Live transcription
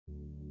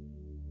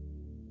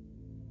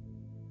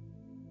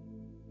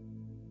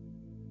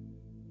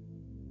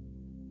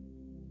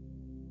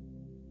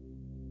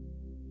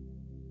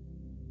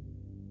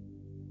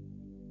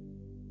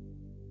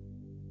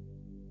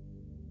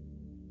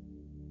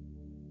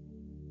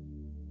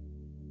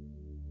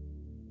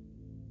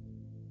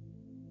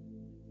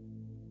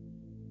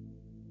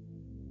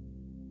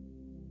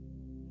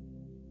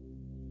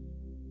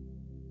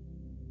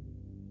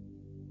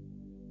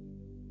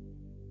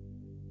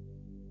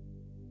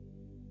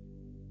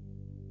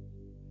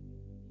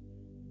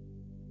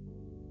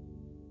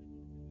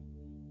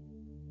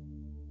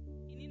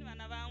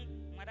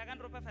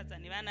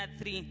sadza nevana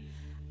 3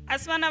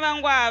 asi vana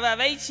vangu ava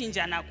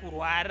vaichinjana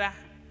kurwara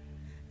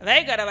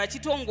vaigara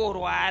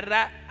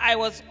vachitongorwara. I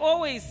was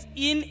always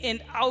in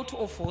and out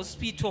of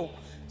hospital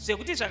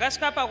zvekuti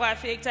zvakasvika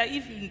pakuafecta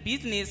even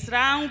business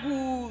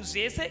rangu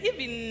zvese,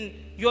 even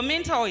your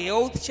mental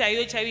health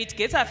chaiyo it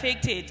gets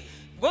affected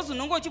because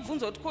unonge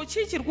uchibvunza kuti ko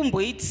chii chiri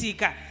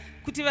kumboitika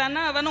kuti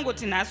vana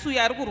vanongoti nhasi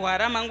uyu ari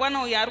kurwara,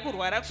 mangwana uyu ari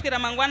kurwara, kusvikira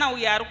mangwana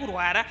uyu ari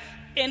kurwara,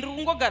 and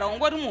ungogara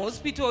ungori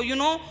muhospital, you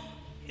know,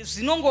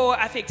 zvinongo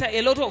affecta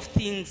a lot of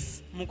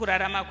things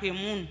mukurarama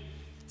kwemunhu.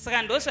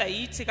 Saka ndo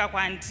zvaiitika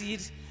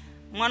kwandiri.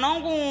 Mwana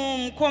wangu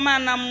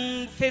mukomana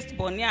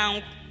firstborn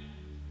yangu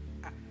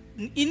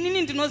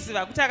inini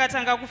ndinoziva kuti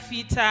akatanga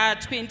kufita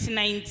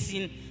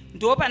 2019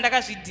 ndo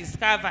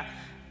pandakazvidiscover,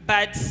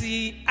 but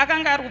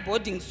akanga ari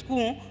kuboarding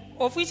school,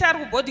 of which ari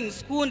kuboarding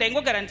school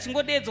ndaingogara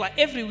ndichingodedzwa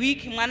every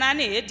week mwana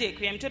ane headache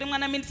uyamutore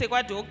mwana muendese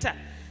kwadoctor.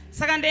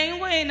 Saka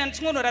ndaingoenda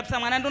ndichingonorapisa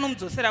mwana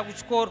ndonomudzosera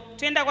kuchikoro,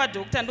 toenda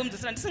kwadoctor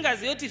ndomudzosera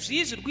ndisingazivi kuti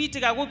zvii zviri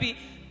kuitika kupi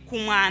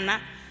kumwana.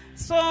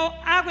 So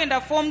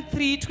akuenda form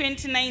 3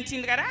 2019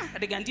 ndikati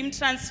rega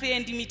ndimutransfer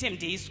ndimuite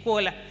muday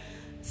scholar.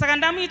 Saka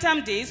ndamuita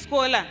muday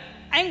scholar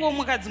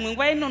aingomuka dzimwe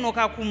nguva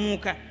inonoka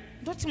kumuka,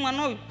 ndoti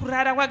mwana uyu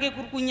kurara kwake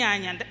kuri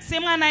kunyanya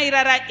semwana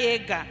airara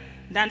ega,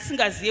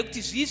 ndandisingazive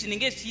kuti zvii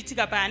zvinenge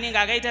zvichiitika paanenge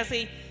akaita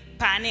sei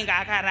paanenge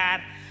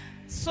akarara.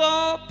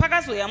 So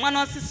pakazoya mwana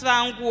wasisi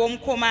vangu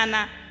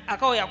womukomana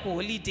akauya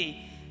kuholiday,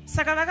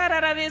 saka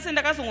vakarara vese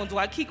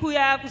ndakazongonzwa kiku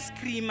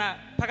yakuskrima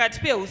pakati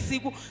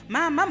peusiku,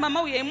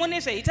 mama uyaimone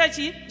zvaita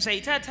chii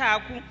zvaita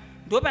taku.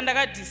 Ndo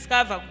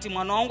pandakadiscover kuti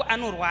mwana wangu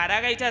anorwara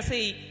akaita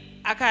sei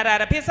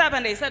akarara. Pese apa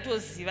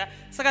ndaisatoziva,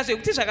 saka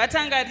zvekuti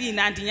zvakatanga rini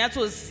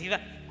handinyatsoziva,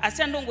 asi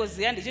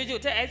chandongoziva ndechocho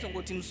kuti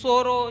aizongoti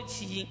musoro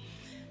chii.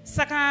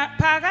 Saka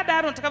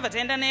paakadaro takabva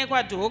taenda naye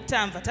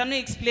kwadoctor, mva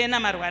tanoexplaina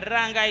marwariro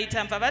anga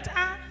aita, mva vati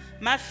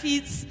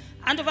mafits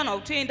andofanirwa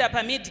kutoenda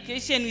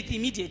pamedication with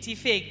immediate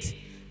effect.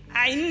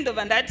 Ini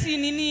ndobva ndati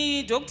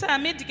nini doctor,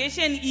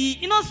 medication iyi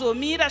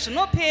inozomira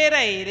zvinopera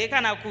here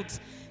kana kuti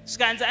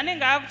zvikanzi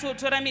anenge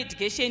akutotora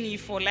medication iyi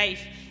for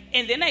life.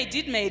 And then I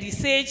did my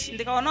research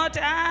ndikaona kuti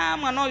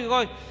mwana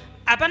uyu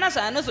hapana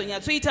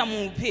zvaanozonyatsoita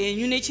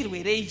muupenyu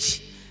nechirwere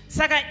ichi.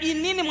 Saka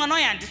inini mwana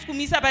uyu handisi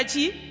kumisa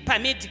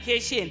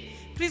pamedication.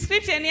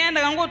 Prescription iya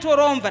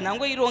ndakangotorawo mva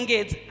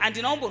ndangoirongedza,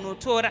 handina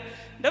kumbonotora.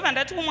 Ndobva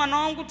ndati kumwana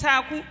wangu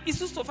taku,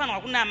 isusu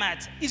tofanirwa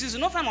kunamata, izvi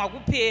zvinofanirwa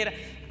kupera,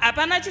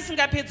 hapana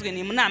chisingapedzwe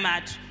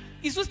nemunamato.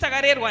 Isusu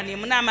takarerwa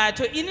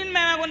nemunamato. Inini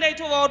mai vako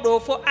ndaitovawo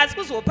dofo, asi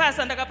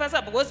kuzopasa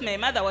ndakapasa because my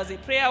mother was a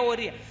prayer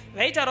warrior.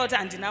 Vaitaura kuti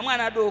handina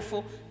mwana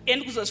dofo,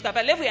 and kuzosvika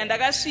palevel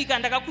yandakasvika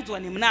ndakakudzwa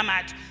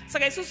nemunamato.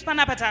 Saka isusu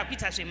panapa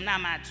taakuita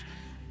zvemunamato.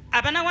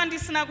 Hapana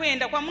kwandisina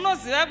kuenda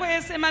kwamunoziva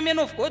kwese mamen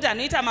of God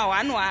anoita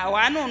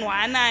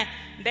mawanonwana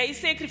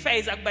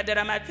ndaisacrifice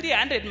kubhadhara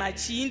ma300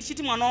 machii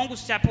ndichiti mwana wangu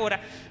zvichapora,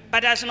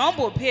 but hazvina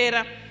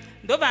kumbopera.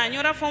 Ndobva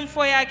anyora form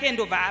 4 yake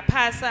ndobva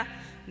apasa,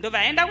 ndobva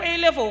aenda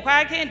kuA-level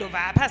kwake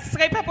ndobva apasa.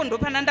 Saka ipapo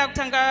ndopana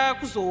ndakutanga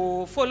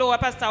kuzofollowa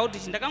pastor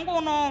Aldridge.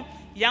 Ndakangoona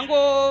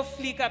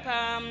yangoflika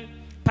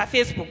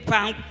pafacebook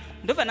pangu,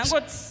 ndobva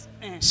ndangoti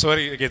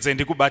sorry gedze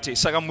ndikubate.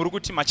 Saka muri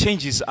kuti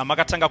machanges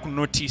amakatanga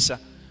kunotisa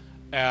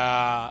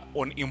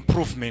on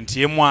improvement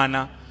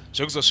yemwana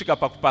zvekuzosvika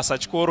pakupasa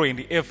chikoro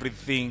and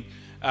everything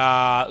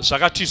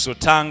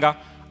zvakatizotanga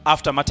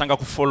after matanga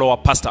kufollowa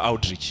pastor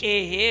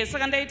Aldridge.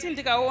 Saka ndaiti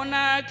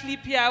ndikaona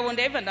clip yavo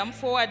ndaibva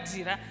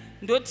ndamuforwardira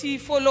ndoti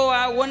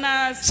followa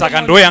wona.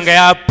 Saka ndo yanga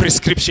ya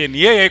prescription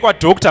yeye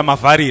kwadoctor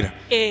mavharira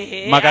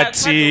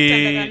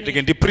makati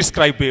ndike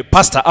ndiprescribe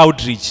pastor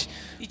Aldridge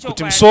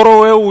kuti musoro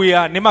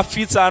weuya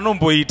nemafitsa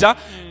anomboita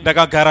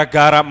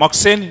ndakagara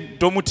makuseni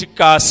ndomuti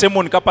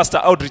kasemon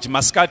kapastor Aldridge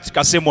masikati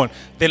kasemon,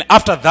 then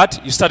after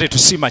that you started to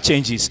see my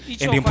changes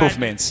and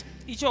improvements.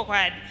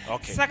 Ichokwadi.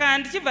 Saka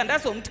ndichibva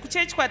ndazomuti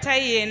kuchechi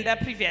kwataienda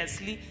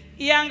previously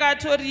iyanga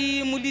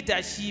atori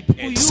muleadership.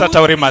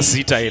 Tisataure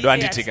mazita edu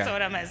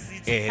handitika.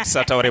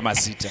 Tisataure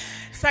mazita.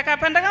 Saka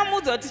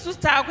pandakamuudza kuti isusu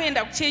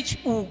taakuenda kuchechi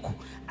uku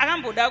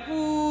akamboda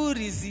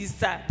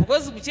kuresista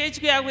because kuchechi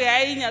kuyakwe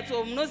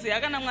ainyatso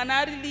munoziva kana mwana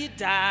ari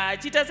leader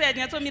achiita sei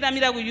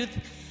achinyatsomira kuyouth.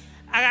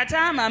 Akati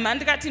mama,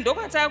 ndikati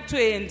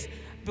ndokwatakutoenda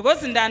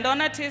because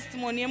ndandaona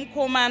testimony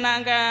yemukomana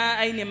anga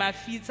aine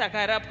mafits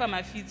akarapwa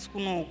mafits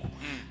kunoku.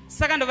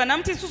 Saka ndobva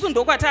ndamuti isusu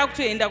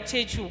ndokwatakutoenda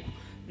kuchechi uku.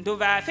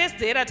 Ndobva first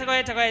day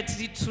takauya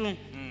tiri 2.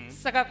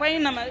 Saka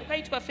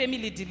kwaitwa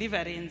family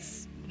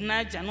deliverance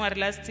na January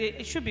last year,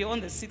 it should be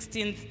on the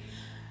 16th.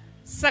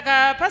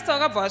 Saka pastor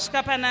wakabva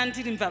wasvika pana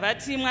ndiri mva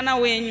vati mwana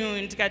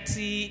wenyu,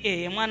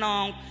 ndikati mwana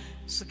wangu.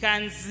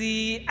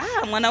 Zvikanzi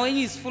mwana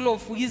wenyu is full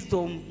of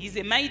wisdom, he's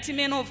a mighty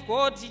man of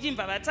God,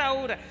 chichimva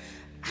vataura.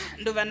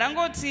 Ndobva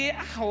ndangoti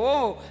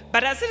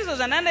but asirizvo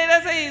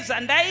zvandandaida sei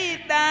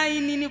zvandaida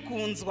inini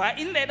kunzwa,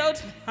 ini ndaida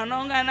kuti mwana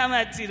wangu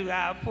anamatirwe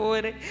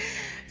apore.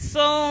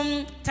 So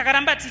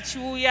takaramba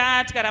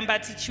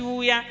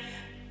tichiuya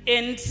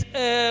and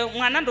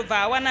mwana ndobva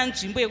awana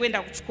nzvimbo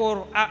yekuenda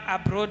kuchikoro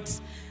abroad.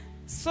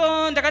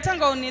 So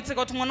ndakatanga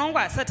kunetseka kuti mwana wangu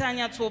asati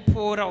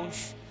anyatsopora uyu,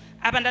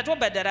 apa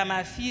ndatobhadhara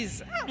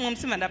mafees. Mumwe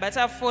musi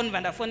vandabata foni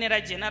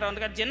vandafonera general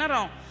ndikati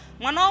general,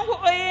 mwana wangu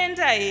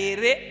oenda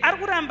here, ari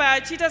kuramba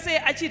achiita sei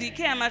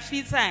achirikeya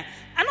mafees aya,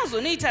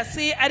 anozonoita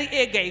sei ari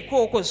ega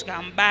ikoko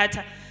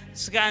zvikamubata.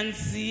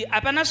 Zvikanzi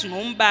hapana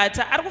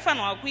zvinomubata, ari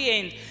kufanirwa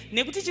kuenda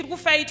nekuti chiri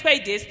kufaitwa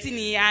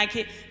idestiny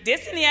yake.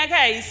 Destiny yake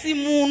haisi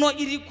muno,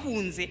 iri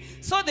kunze.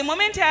 So the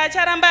moment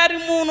acharamba ari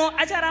muno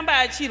acharamba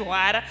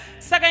achirwara.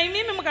 Saka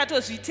imimi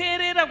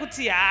mukatozviteerera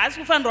kuti haasi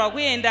kufanirwa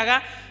kuenda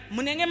ka,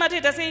 munenge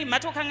matoita sei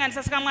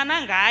matokanganisa, saka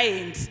mwana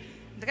ngaaendi.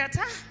 Ndikati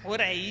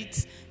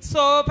alright.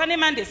 So pane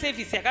Monday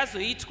service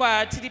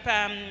yakazoitwa tiri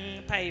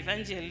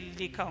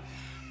paevangelical,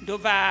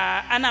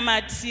 ndobva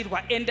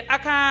anamatirwa and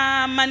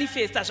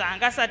akamanifesta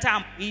zvaangasati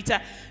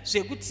amboita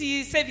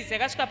zvekuti service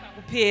yakasvika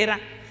pakupera.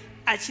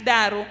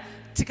 Achidaro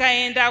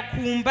tikaenda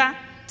kumba,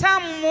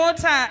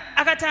 tamumota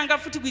akatanga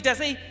futi kuita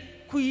sei,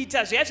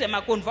 kuita zviya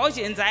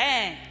zvemaconvulsions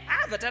aya.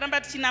 Abva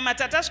taramba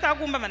tichinamata, tasvika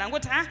kumba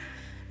vanangoti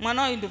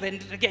mwana uyu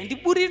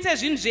ndiburitse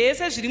zvinhu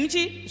zvese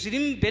zviri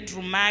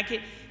mubedroom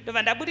make.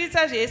 Ndobva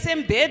ndaburitsa zvese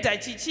mubhedha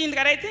chichi,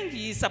 ndikati I think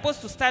he is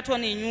supposed to start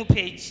on a new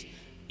page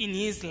in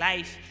his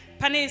life.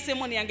 Pane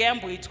semoni yanga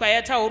yamboitwa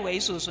yataurwa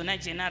izvozvo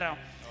nageneral.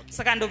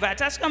 Saka ndobva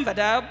tasvika mubva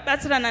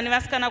tabatsirana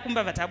nevasikana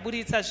kumba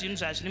vataburitsa zvinhu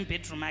zvazviri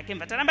mubedroom ake.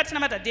 Mubva taramba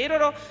tinamata day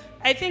iroro.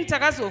 I think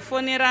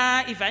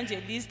takazofonera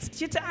evangelist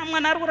tichiti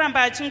mwana ari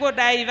kuramba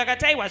achingodai,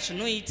 vakati aiwa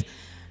zvinoita.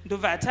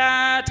 Ndobva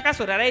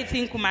takazorara I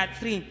think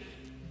kuma3.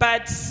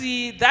 But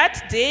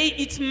that day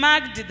it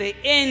marked the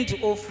end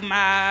of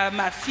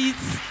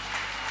mafees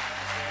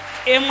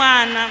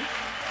emwana.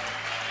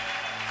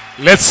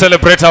 Let's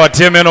celebrate our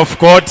dear men of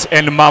God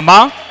and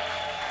Mama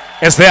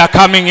as they are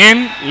coming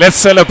in. Let's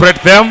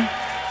celebrate them.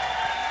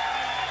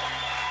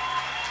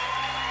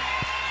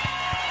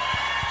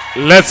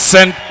 Let's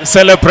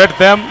celebrate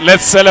them.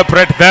 Let's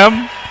celebrate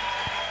them.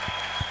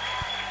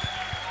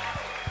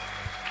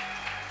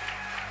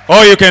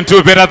 Oh, you can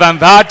do better than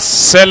that.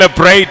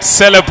 Celebrate,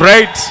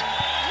 celebrate.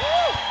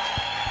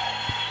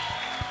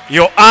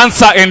 Your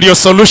answer and your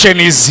solution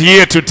is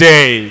here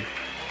today.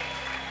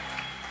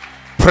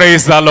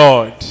 Praise the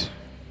Lord.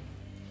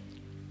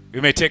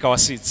 We may take our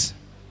seats.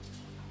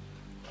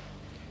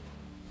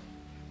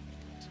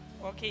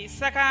 Okay,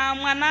 saka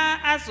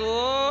mwana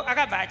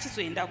akabva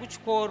achizoenda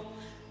kuchikoro.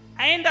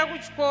 Aenda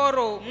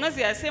kuchikoro,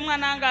 munoziva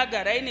semwana anga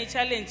agara ine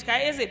challenge ka,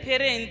 as a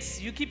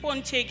parent you keep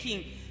on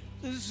checking.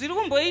 Pane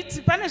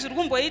zviri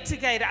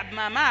kumboitika here,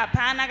 mama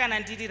hapana kana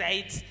ndiri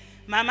right.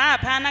 Mama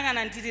hapana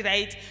kana ndiri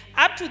right.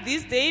 Up to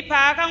this day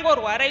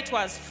paakangorwara, it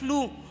was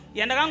flu.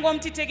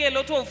 Yandakangomuti take a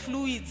lot of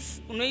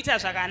fluids. Unoita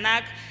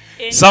zvakanaka.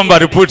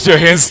 Somebody put your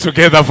hands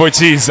together for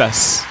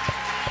Jesus.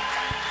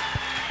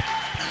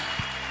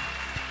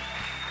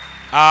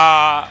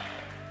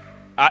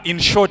 In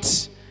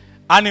short,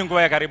 ane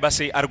nguva yakareba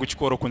sei ari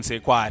kuchikoro kunze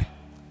kwaari?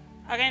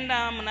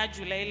 Akaenda muna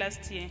July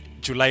last year.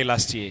 July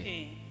last year.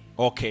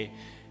 Okay.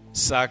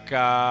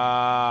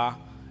 Saka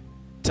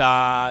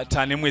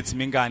tane mwedzi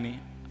mingani?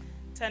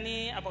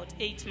 Tani about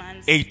 8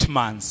 months. 8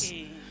 months.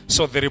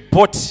 So the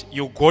report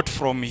you got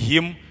from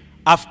him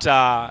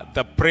after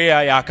the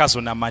prayer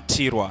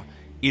yakazonamatirwa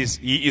is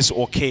he is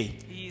okay.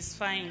 He is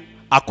fine.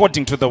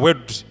 According to the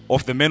word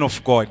of the man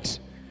of God.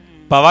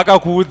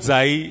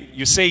 Pavakakuudzai,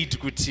 you said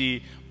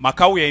kuti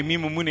makauya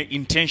imimi mune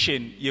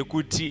intention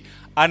yekuti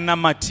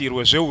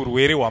anamatirwe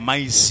zveurwere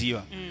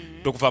hwamaiziva.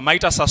 Ndokubva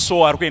maita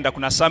saSaul ari kuenda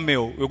kuna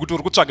Samuel wekuti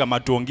uri kutsvaga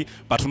madhongi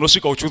but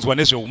unosvika uchiudzwa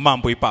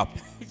nezveumambo ipapo.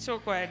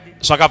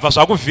 Zvakabva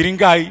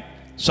zvakuvhiringai,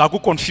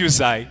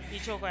 zvakuconfusai.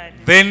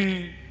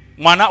 Then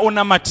mwana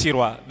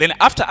onamatirwa. Then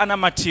after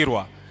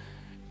anamatirwa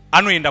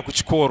anoenda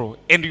kuchikoro,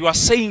 and you are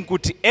saying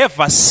kuti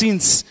ever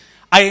since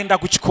aenda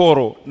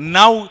kuchikoro,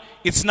 now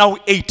it's now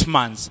 8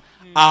 months.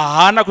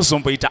 Ahana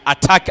kuzomboita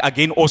attack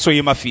again also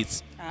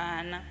yemafeeds.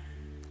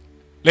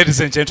 Ladies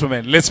and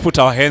gentlemen, let's put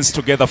our hands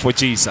together for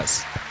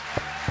Jesus.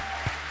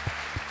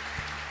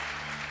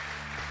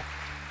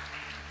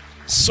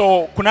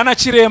 So kunana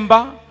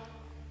chiremba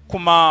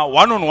kuma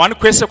one-on-one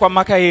kwese kwa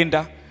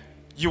makaenda,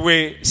 you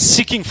were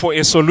seeking for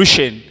a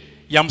solution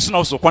yamusina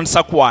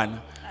uzokwanisa kuwana,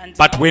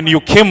 but when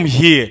you came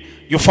here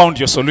you found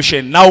your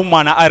solution. Now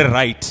mwana ari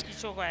right,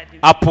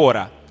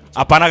 apora,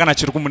 apana kana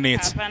chiri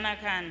kumunetsa.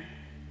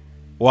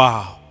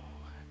 Wow,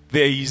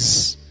 there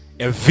is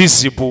a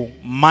visible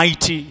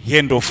mighty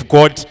hand of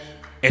God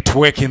at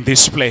work in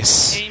this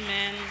place.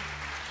 Amen.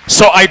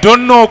 So I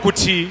don't know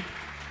kuti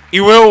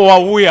iwewe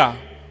wauya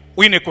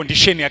uine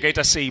condition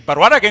yakaita sei, but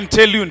what I can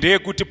tell you ndeye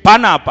kuti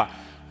panapa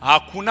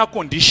hakuna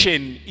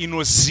condition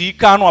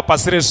inozikanwa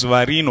pasi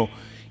rezuva rino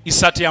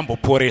isati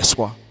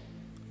yamboporeswa.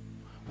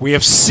 We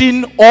have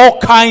seen all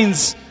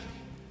kinds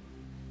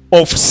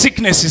of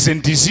sicknesses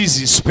and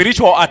diseases,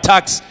 spiritual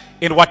attacks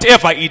and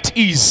whatever it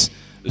is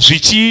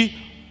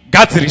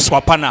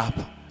zvichigadziriswa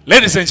panapa.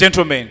 Ladies and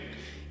gentlemen,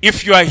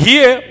 if you are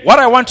here, what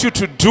I want you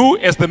to do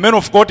as the man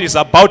of God is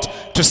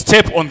about to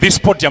step on this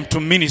podium to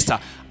minister,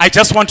 I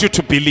just want you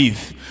to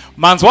believe.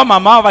 Manzwa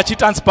mama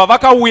vachitanzi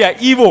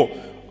pavakauya ivo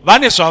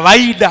vane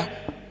zvavaida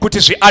kuti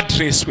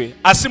zviadreswe,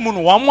 asi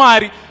munhu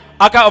waMwari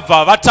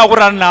akabva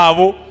vataura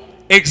navo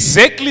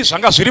exactly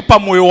zvanga zviri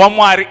pamwoyo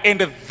waMwari,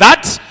 and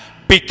that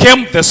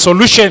became the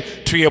solution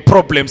to your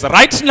problems.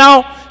 Right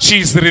now she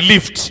is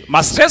relieved.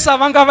 Mastress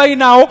avanga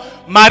vainawo,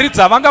 mari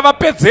dzavanga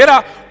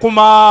vapedzera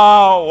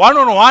kuma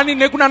one-on-one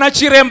nekunana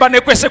chiremba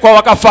nekwese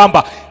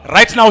kwavakafamba,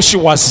 right now she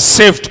was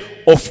saved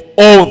of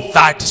all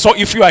that. So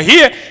if you are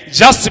here,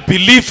 just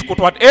believe that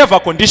whatever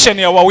condition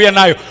you are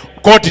now,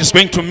 God is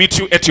going to meet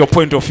you at your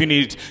point of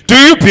need. Do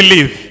you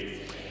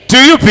believe? Do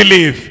you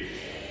believe?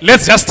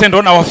 Let's just stand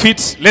on our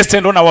feet. Let's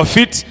stand on our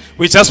feet.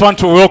 We just want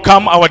to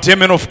welcome our dear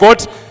man of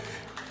God.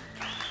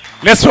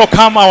 Let's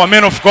welcome our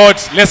man of God.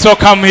 Let's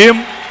welcome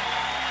him.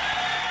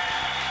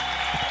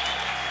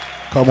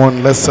 Come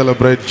on, let's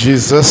celebrate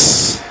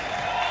Jesus.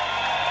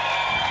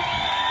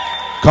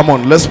 Come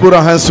on, let's put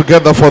our hands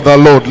together for the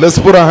Lord. Let's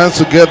put our hands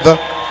together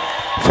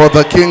for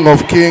the King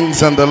of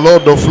Kings and the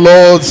Lord of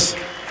Lords.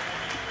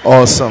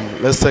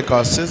 Awesome. Let's take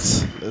our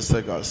seats. Let's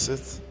take our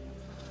seats.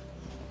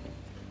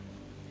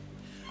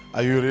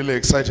 Are you really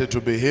excited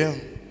to be here?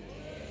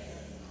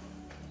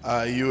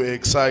 Are you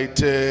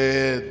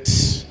excited?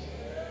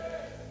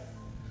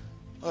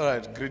 All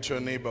right, greet your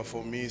neighbor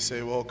for me.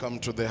 Say, welcome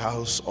to the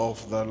house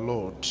of the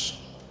Lord.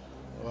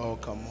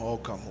 Welcome,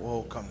 welcome,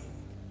 welcome.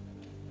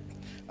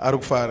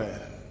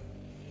 Arukfare.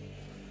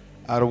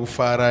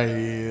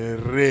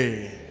 Arukfare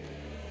re.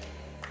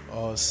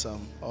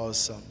 Awesome,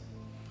 awesome.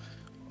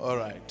 All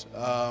right.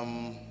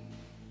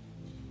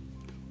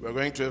 We're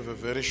going to have a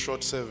very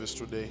short service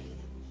today.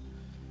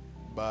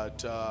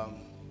 But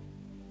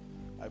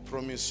I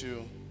promise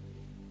you,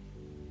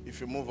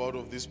 if you move out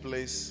of this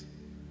place,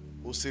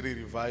 Osiri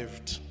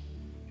revived,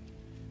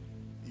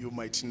 you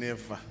might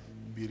never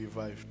be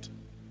revived.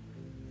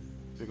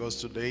 Because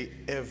today,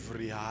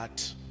 every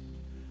heart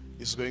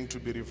is going to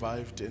be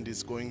revived and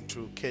is going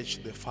to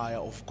catch the fire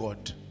of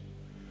God.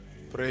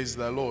 Praise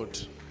the Lord.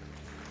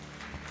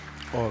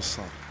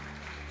 Awesome.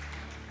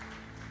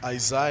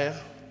 Isaiah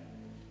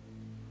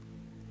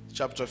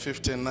chapter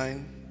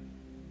 59,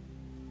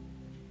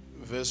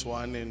 verse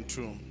 1 and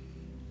 2.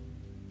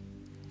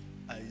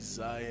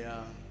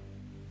 Isaiah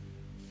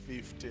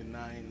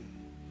 59,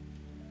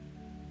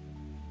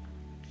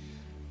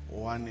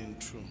 1 and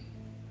 2.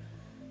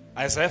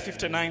 Isaiah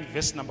 59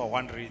 verse number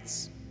 1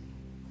 reads,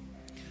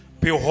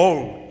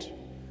 Behold,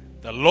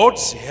 the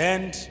Lord's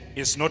hand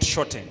is not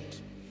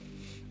shortened,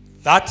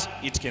 that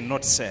it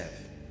cannot save,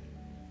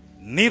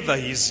 neither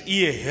his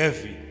ear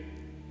heavy,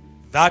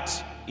 that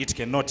it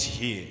cannot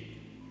hear.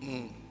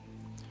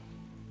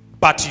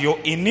 But your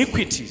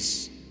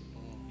iniquities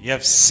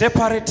have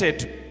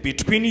separated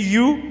between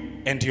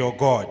you and your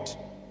God,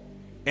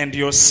 and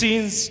your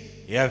sins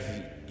have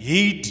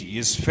hid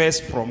his face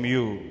from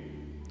you,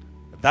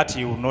 that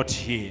he will not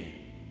hear.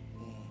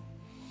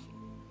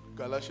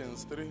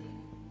 Galatians 3,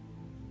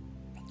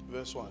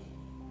 verse 1.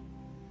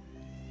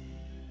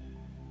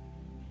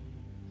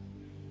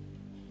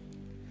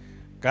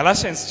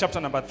 Galatians chapter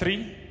number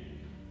 3,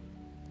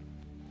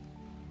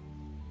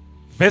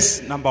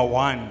 verse number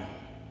 1.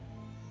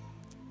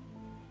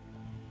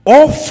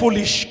 O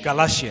foolish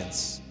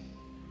Galatians,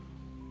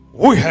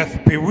 who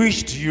hath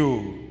bewitched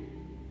you,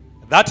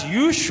 that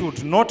you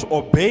should not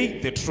obey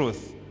the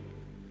truth,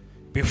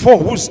 before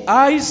whose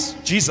eyes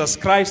Jesus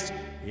Christ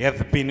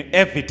hath been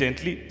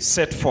evidently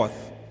set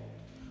forth,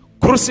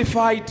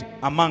 crucified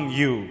among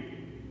you.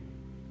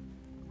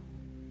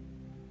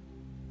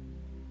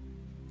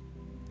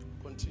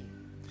 Continue.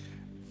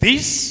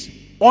 This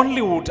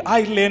only would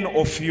I learn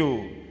of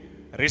you.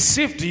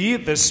 Received ye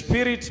the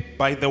Spirit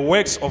by the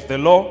works of the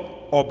law,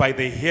 or by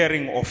the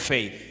hearing of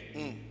faith?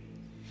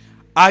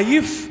 Are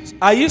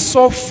ye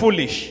so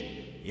foolish,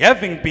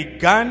 having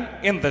begun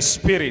in the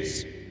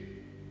Spirit,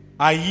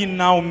 are ye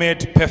now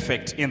made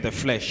perfect in the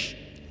flesh?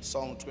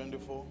 Psalm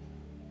 24.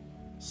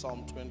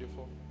 Psalm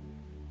 24.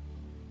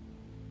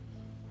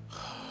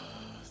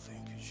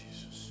 Thank you,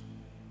 Jesus.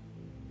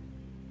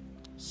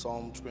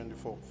 Psalm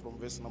 24 from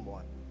verse number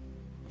 1.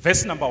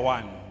 Verse number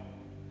 1.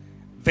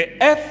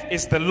 The earth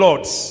is the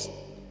Lord's,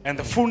 and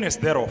the fullness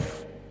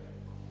thereof,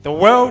 the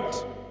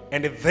world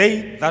and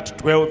they that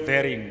dwell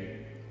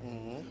therein.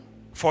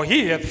 For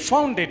he hath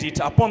founded it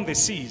upon the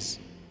seas,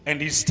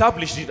 and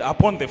established it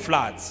upon the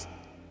floods.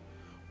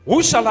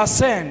 Who shall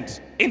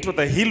ascend into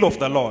the hill of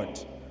the Lord,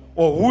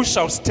 or who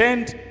shall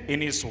stand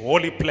in his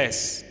holy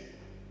place?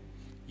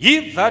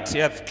 He that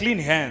hath clean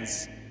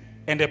hands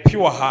and a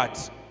pure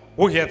heart,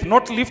 who hath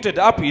not lifted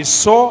up his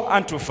soul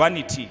unto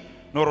vanity,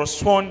 nor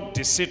sworn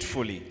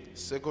deceitfully.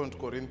 2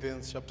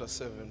 Corinthians chapter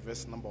 7,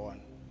 verse number 1.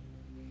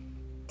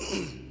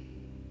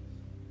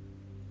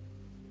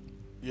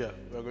 Yeah,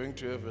 we're going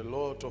to have a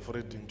lot of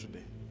reading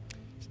today.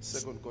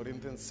 2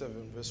 Corinthians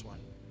 7, verse 1.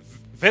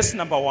 Verse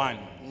number 1.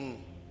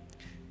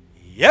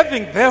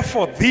 Having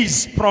therefore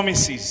these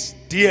promises,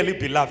 dearly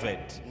beloved,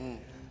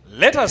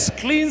 let us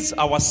cleanse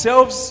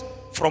ourselves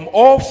from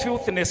all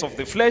filthiness of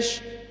the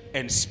flesh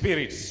and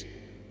spirit,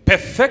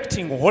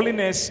 perfecting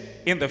holiness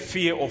in the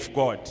fear of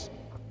God.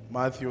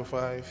 Matthew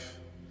 5,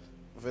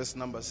 verse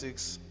number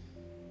 6.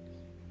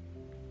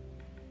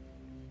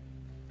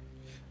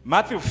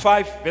 Matthew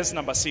 5 verse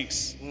number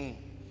 6.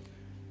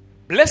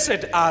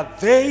 Blessed are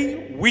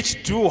they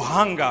which do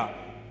hunger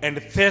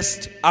and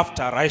thirst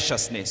after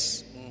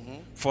righteousness,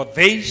 for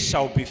they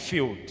shall be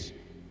filled.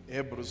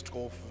 Hebrews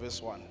 12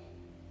 verse 1.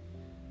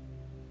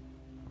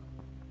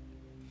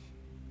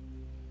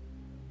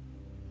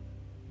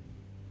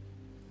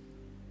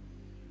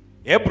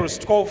 Hebrews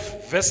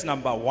 12 verse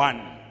number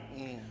 1.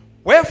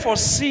 Wherefore,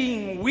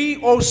 seeing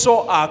we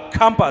also are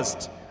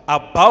compassed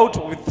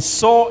about with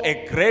so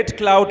a great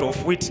cloud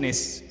of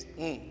witnesses,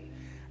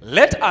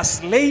 let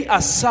us lay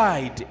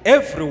aside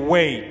every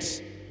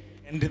weight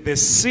and the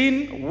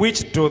sin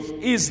which doth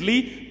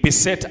easily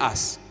beset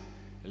us.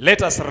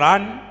 Let us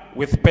run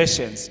with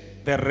patience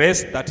the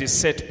race that is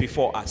set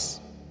before us.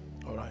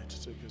 All right,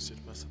 take your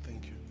seat, Pastor.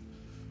 Thank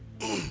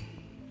you.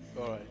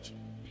 All right.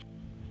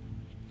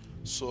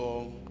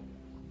 So,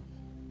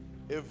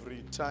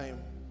 every time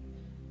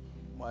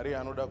Maria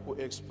anoda ku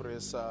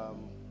express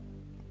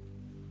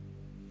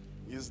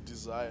his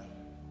desire,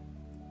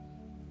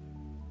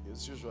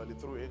 it's usually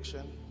through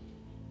action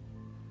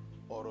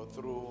or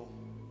through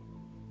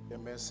a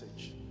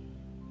message.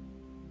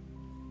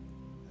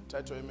 The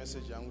title of the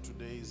message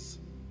today is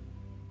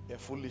A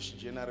Foolish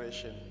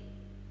Generation.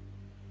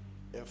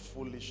 A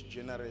Foolish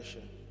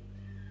Generation.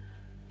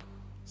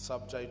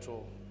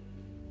 Subtitle,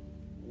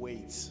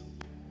 Wait.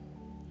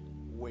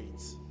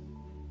 Wait.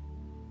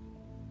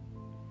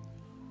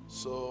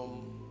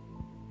 So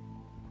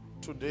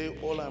today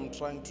all I'm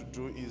trying to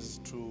do is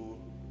to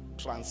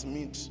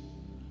transmit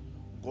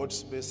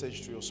God's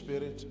message to your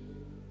spirit,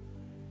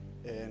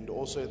 and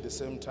also at the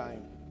same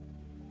time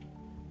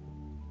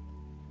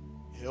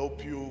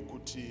help you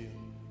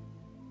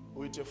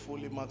to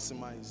fully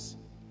maximize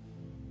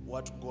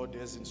what God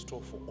has in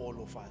store for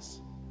all of us.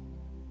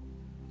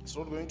 It's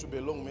not going to be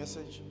a long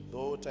message,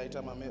 though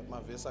Taita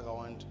Mavesa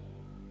Gawand.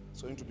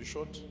 It's going to be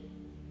short,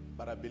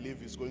 but I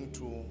believe it's going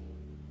to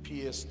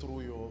pierce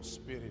through your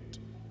spirit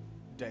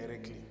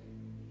directly.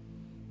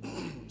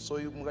 So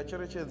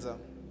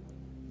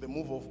the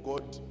move of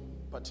God,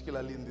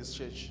 particularly in this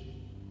church,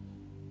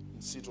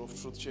 in Seat of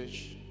Truth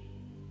Church,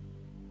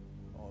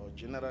 or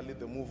generally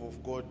the move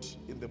of God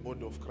in the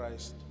body of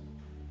Christ,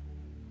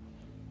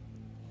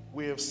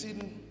 we have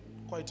seen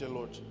quite a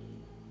lot,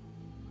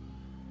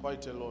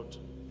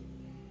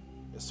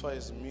 as far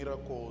as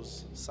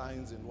miracles,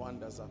 signs and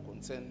wonders are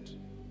concerned,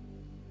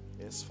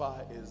 as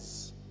far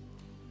as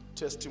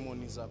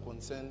testimonies are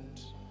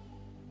concerned.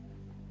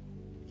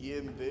 Here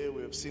and there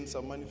we have seen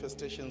some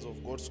manifestations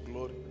of God's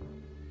glory.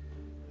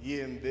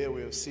 Here and there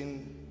we have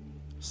seen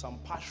some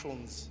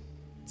passions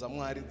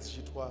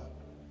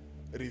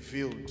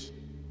revealed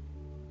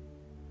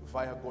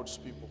via God's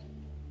people.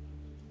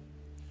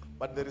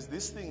 But there is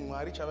this thing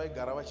Mwari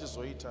chavaigara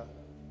vachizoita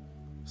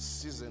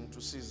season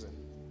to season.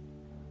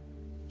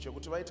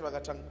 Chekuti vaiti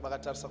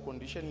vakatarisa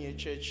condition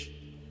yechurch,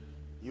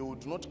 he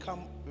would not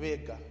come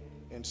vega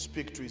and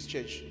speak to his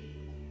church.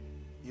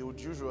 He would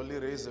usually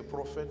raise a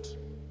prophet,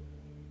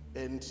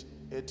 and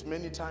at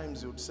many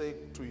times he would say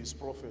to his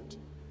prophet,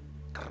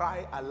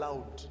 cry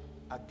aloud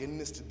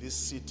against this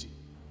city,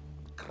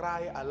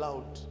 cry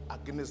aloud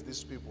against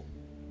these people.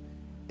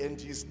 And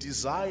his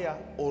desire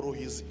or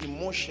his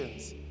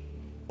emotions,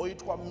 or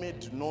it were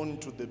made known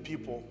to the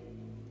people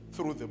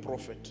through the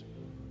prophet.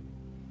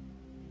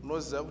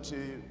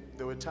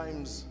 There were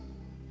times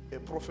a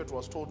prophet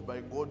was told by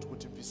God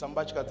kuti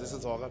bvisambachka dzese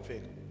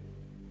dzawakapfeka.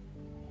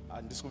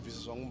 Handisi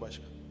kubvisiswa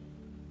ngumbachka.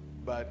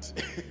 But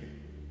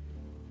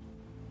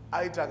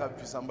aiti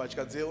akabvisa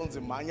mbatya dze onzi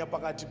mhanya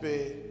pakati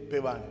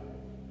pevanhu.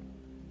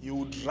 He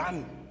would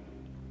run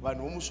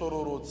vanhu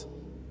vomushororodza.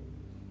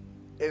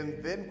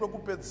 And then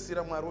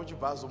kwekupedzisira Mwari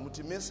uchibva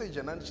azomuti message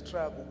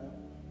yandandichitira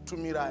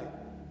kukutumirai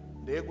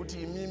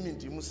ndeyekuti imimi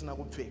ndimusina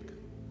kupfeka.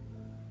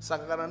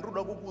 Saka kana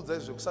ndinoda kukuudzai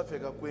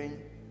zvekusapfeka kwenyu,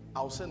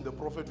 I'll send the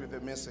prophet with a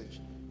message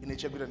ine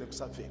chekuita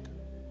nekusapfeka.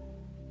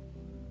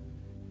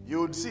 You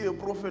would see a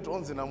prophet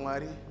onzi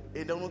naMwari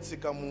enda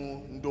unotsika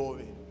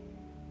mundove.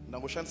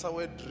 Ndangoshandisa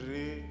word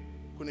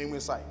kune imwe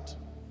side.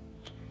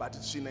 But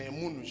tsvina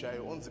yemunhu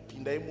chaiyo onzi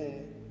pinda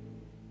imomo.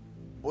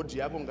 Body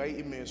yako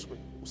ngaiimeswe,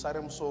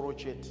 usare musoro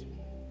chete.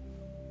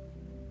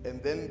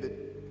 And then the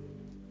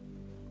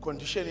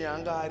condition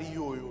yanga ari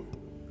iyoyo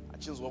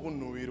achinzwa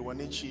kunhuhwirwa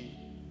nechii.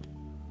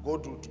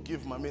 God would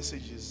give my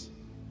messages.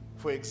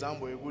 For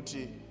example,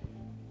 yekuti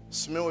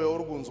smell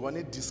yauri kunzwa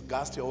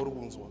nedisgust yauri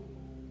kunzwa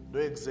ndo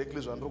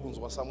exactly zvandiri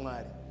kunzwa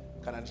saMwari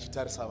kana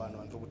ndichitarisa vanhu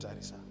vandiri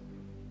kutarisa.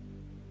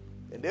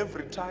 And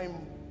every time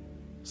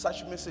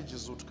such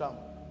messages would come,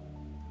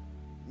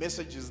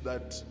 messages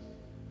that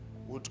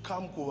would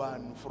come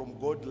kuvanhu from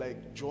God,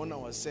 like Jonah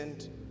was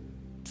sent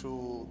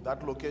to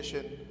that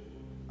location,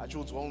 I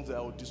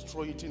will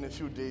destroy it in a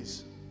few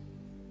days.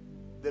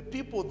 The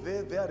people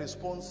there, their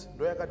response,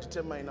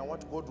 determine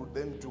what God would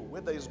then do.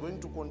 Whether he's going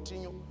to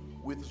continue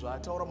with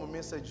the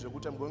message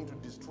that I'm going to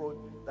destroy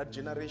that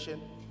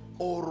generation,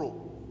 or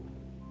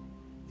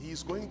he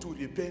is going to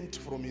repent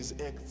from his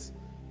acts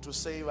to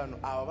save and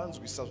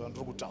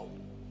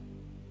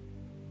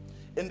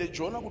And the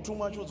Jonah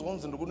kutuma chiudzwa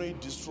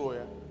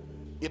ndikunoidestroya,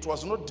 it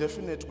was not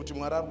definite kuti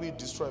Mwari ari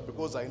kuidestroya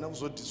because haina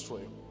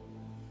kuzodestroya.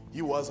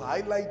 He was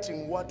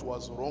highlighting what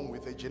was wrong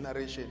with a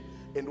generation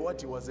and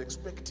what he was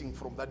expecting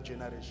from that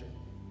generation.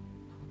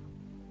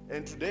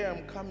 And today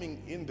I'm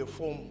coming in the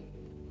form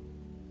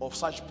of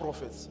such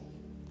prophets,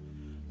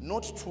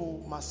 not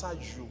to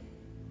massage you,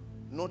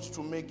 not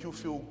to make you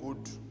feel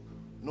good,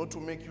 not to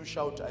make you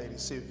shout, I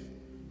receive,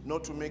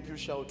 not to make you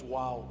shout,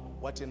 wow,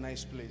 what a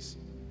nice place.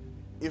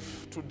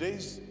 If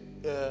today's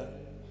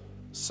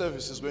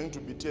service is going to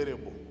be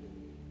terrible,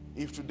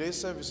 if today's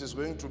service is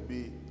going to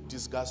be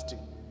disgusting,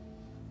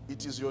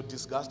 it is your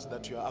disgust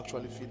that you are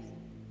actually feeling.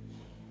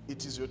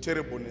 It is your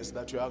terribleness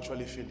that you are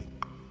actually feeling.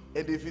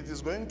 And if it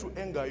is going to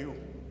anger you,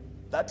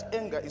 that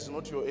anger is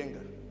not your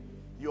anger.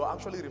 You are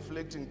actually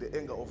reflecting the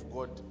anger of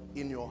God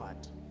in your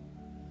heart.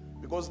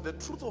 Because the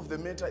truth of the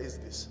matter is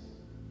this.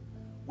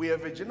 We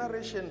have a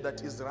generation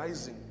that is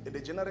rising, and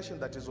a generation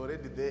that is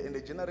already there, and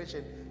a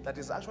generation that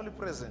is actually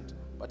present,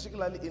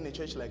 particularly in a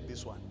church like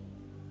this one,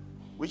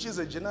 which is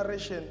a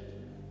generation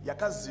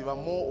yakaziva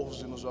more of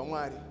zvinhu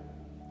zvaMwari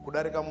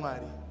kudarika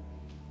Mwari,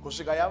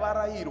 kusvika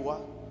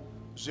yavarayirwa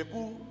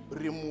zveku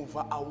remove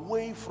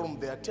away from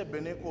their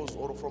tabernacles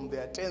or from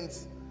their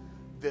tents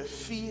the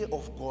fear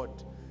of God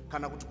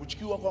kana kuti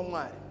kutyiwa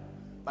kwaMwari,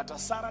 but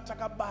tasara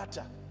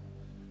takabata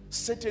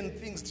certain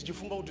things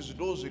tichifunga kuti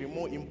zvido zviri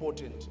more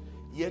important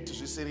yet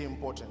zvisiri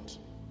important.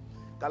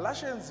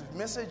 Galatians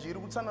message iri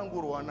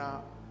kutsanangurwa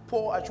na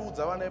Paul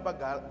achiudza vana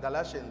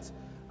vepaGalatians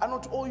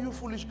anoti, all you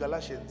foolish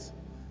Galatians,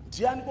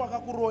 ndiani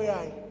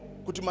kwakakuroyai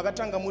kuti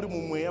makatanga muri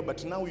mumweya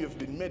but now you have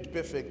been made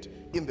perfect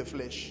in the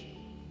flesh.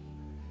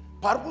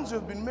 Parkunzi, you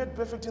have been made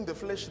perfect in the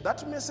flesh.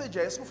 That message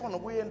haisi kufanira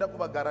kuenda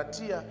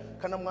kuvaGaratia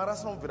kana Mwari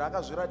asina kubvira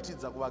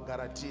akazviratidza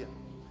kuvaGaratia.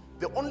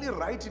 The only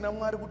right ina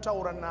Mwari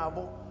kutaura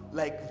navo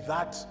like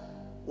that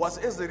was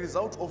as a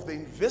result of the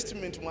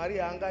investment Mwari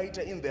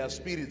yaangaita in their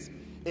spirits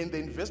and the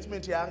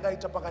investment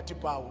yaangaita pakati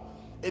pavo.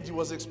 And he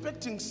was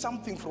expecting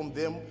something from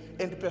them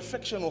and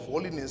perfection of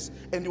holiness,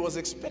 and he was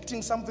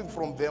expecting something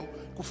from them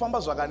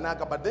kufamba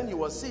zvakanaka, but then he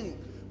was seeing,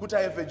 could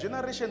I have a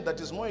generation that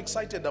is more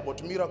excited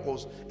about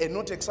miracles and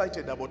not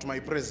excited about my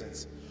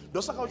presence?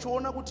 Ndosaka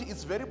uchiona kuti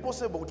it's very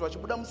possible kuti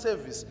vachibuda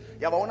muservice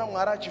yavaona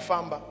Mwari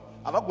achifamba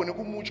havagone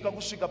kumutya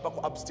kusvika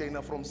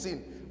pakuabstaina from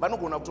sin,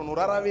 vanogona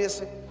kutonorara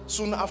vese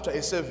soon after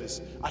a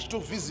service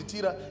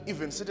achitovhizitira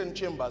even certain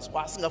chambers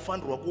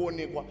kwaasingafanirwa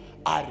kuonekwa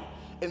ari.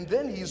 And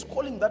then he is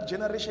calling that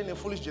generation a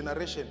foolish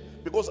generation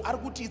because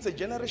arikuti it's a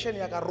generation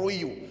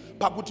yakaroiwa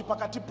pakuti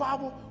pakati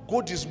pavo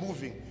God is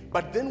moving,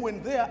 but then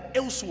when they are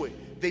elsewhere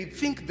they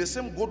think the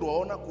same God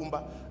waona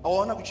kumba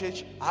awaona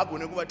kuchurch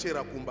haagone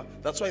kuvatera kumba.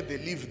 That's why they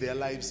live their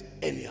lives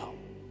anyhow.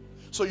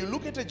 So you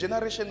look at a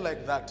generation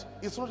like that,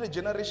 it's not a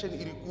generation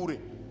iri kure,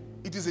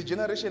 it is a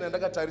generation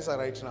andakatarisa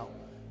right now.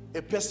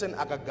 A person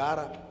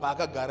akagara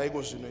paakagara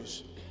iko zvino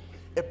izvi,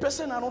 a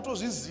person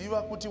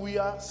anotozviziva kuti we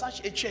are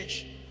such a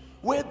church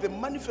where the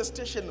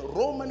manifestation,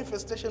 raw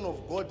manifestation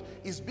of God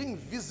is being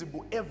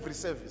visible every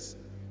service,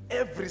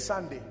 every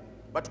Sunday.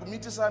 But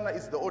kumitisana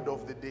is the order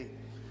of the day.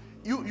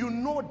 You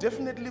know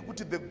definitely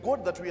kuti the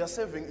God that we are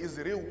serving is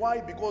real. Why?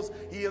 Because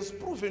he has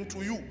proven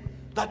to you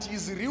that he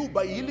is real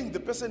by healing the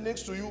person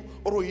next to you,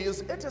 or he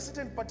has at a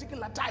certain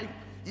particular time,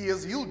 he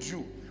has healed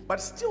you.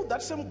 But still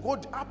that same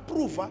God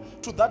approver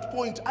to that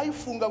point,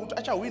 aifunga kuti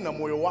achawina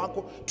moyo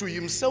wako to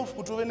himself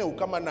kuti uve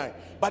neukama naye.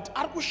 But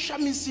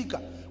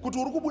arikushamisika kuti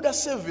uri kubuda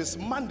service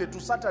Monday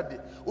to Saturday,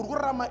 uri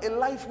kurarama a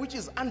life which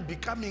is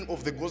unbecoming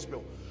of the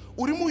gospel.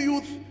 Uri mu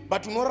youth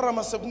but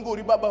unorarama sekunge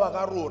uri baba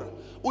vakaroora,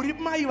 uri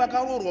mai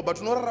vakaroorwa but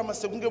unorarama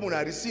sekunge munhu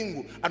ari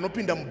single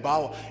anopinda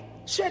mubhawa.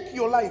 Check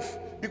your life,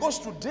 because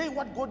today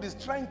what God is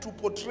trying to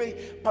portray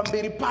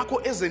pamberi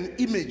pako as an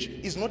image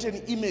is not an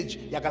image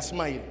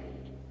yakasmile.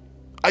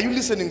 Are you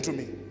listening to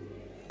me?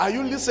 Are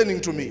you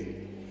listening to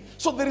me?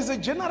 So there is a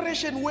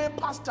generation where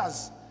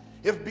pastors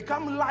have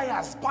become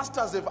liars.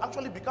 Pastors have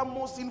actually become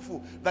more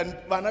sinful than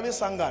Vanave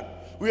Sangan.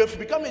 We have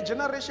become a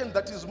generation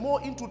that is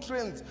more into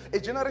trends, a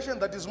generation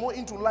that is more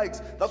into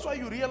likes. That's why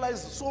you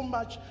realize so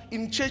much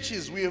in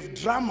churches, we have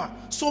drama.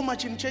 So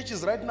much in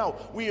churches right now.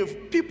 We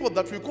have people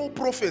that we call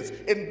prophets,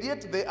 and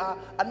yet they are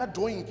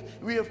anadoing.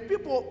 We have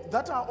people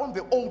that are on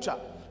the altar,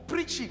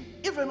 preaching,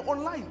 even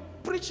online,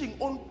 preaching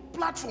on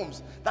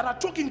platforms that are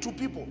talking to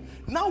people.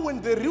 Now when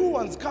the real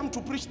ones come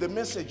to preach the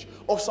message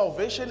of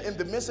salvation and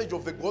the message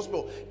of the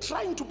gospel,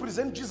 trying to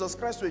present Jesus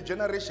Christ to a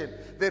generation,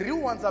 the real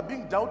ones are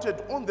being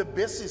doubted on the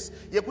basis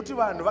yekuti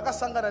vanhu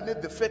vakasangana ne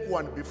the fake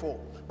one before.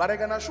 But I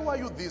can assure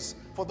you this,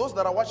 for those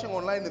that are watching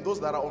online and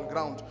those that are on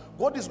ground,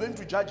 God is going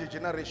to judge a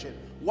generation.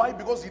 Why?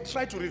 Because he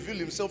tried to reveal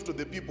himself to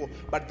the people,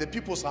 but the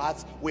people's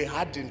hearts were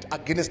hardened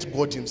against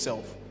God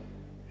himself.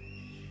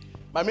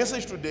 My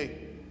message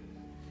today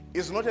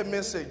is not a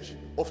message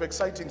of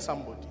exciting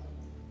somebody.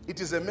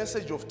 It is a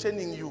message of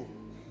turning you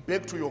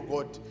back to your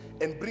God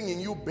and bringing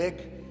you back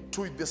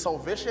to the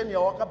salvation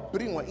yawaka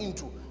bringwa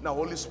into the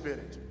Holy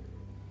Spirit.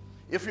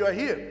 If you are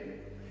here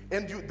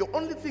and the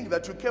only thing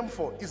that you came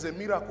for is a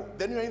miracle,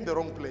 then you are in the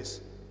wrong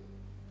place.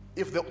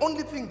 If the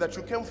only thing that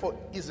you came for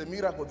is a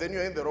miracle, then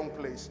you're in the wrong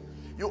place.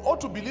 You ought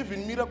to believe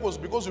in miracles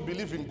because you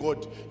believe in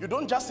God. You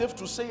don't just have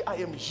to say, I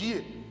am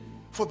here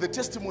for the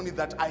testimony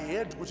that I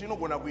heard, which you're not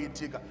going to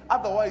take.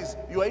 Otherwise,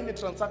 you are in a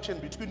transaction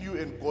between you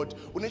and God.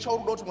 It's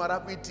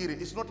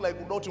not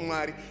like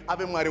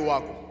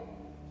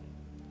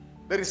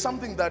there is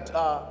something that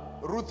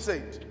Ruth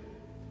said.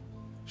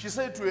 She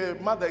said to her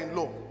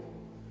mother-in-law,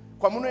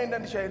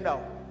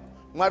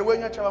 mwari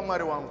wenyu achava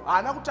mwari wangu.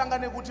 Haana kutanga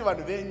nekuti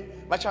vanhu venyu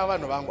vachava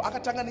vanhu vangu.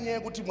 Akatanga nenyaya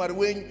yekuti mwari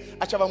wenyu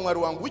achava mwari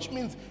wangu, which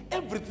means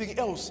everything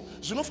else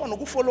zvinofanira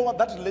kufollow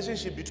that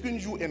relationship between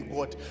you and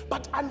God.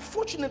 But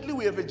unfortunately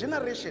we have a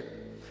generation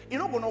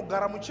inogona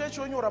kugara muchechi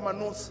onyora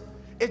manosi,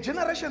 a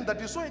generation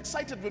that is so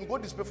excited when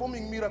God is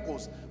performing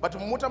miracles, but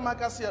mumota make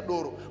asiya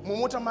doro,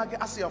 mumota make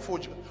asiya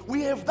fodya.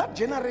 We have that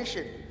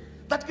generation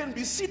that can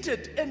be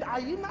seated and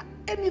haina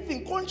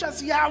anything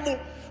conscious yavo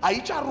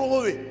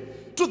haicharove,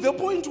 to the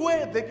point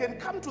where they can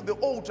come to the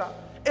altar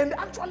and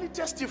actually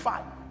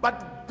testify.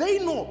 But they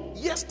know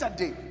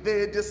yesterday they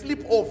had a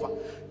sleepover.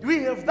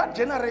 We have that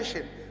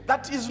generation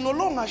that is no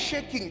longer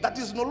shaking, that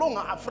is no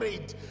longer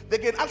afraid. They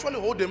can actually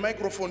hold a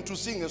microphone to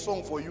sing a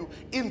song for you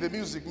in the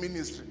music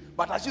ministry.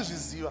 But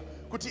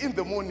in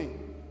the morning,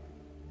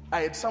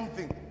 I had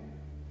something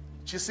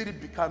chisiri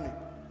becoming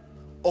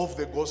of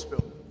the gospel.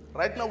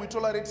 Right now we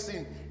tolerate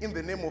sin in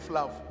the name of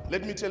love.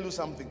 Let me tell you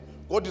something.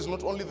 God is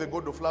not only the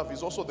God of love,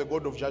 He's also the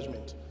God of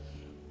judgment.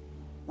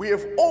 We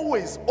have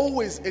always,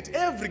 at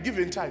every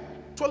given time,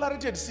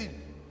 tolerated sin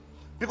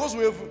because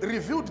we have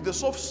revealed the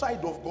soft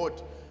side of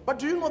God. But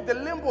do you know the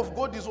Lamb of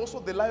God is also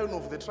the Lion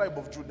of the tribe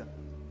of Judah?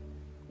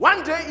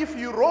 One day if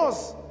you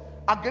rose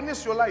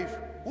against your life,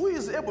 who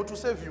is able to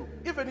save you?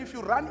 Even if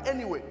you run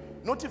anyway,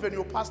 not even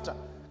your pastor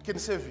can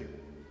save you.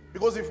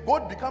 Because if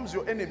God becomes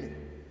your enemy,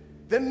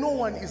 then no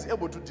one is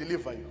able to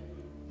deliver you.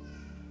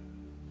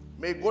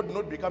 May God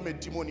not become a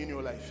demon in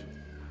your life.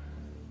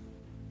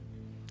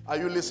 Are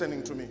you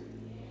listening to me?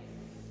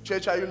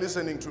 Church, are you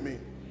listening to me?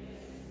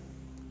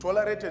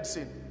 Tolerated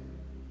sin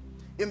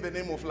in the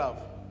name of love.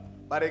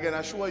 But I can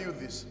assure you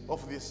this,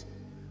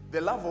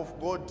 the love of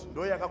God,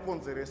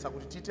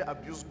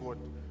 abuse God,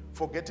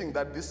 forgetting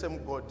that this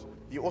same God,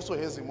 He also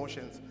has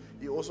emotions,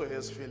 He also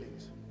has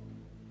feelings.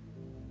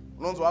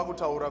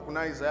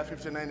 Isaiah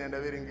 59 and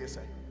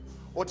averengesa.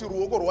 Oti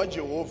ruoko rwa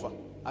Jehovah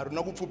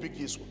aruna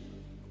kupfupikiswa.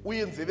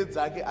 Uye nzeve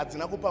dzake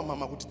hadzina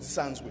kupamhama kuti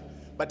dzisanzwe.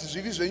 But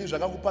zvivi zvenyu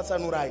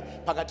zvakakupatsanurai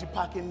pakati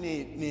pake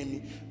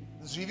nemi.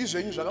 Zvivi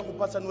zvenyu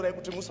zvakakupatsanurai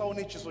kuti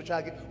musaone chiso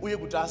chake uye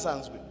kuti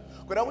asanzwe.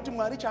 Kwera kuti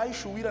Mwari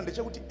chaaishuwira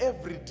ndechekuti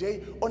every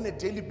day on a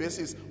daily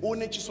basis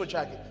uone chiso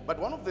chake. But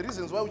one of the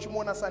reasons why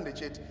uchimuona Sunday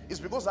chete is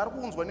because ari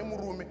kuunzwa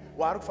nemurume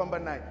waari kufamba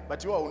naye,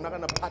 but iwe hauna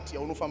kana party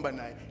yaunofamba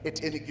naye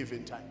at any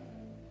given time.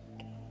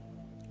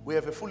 We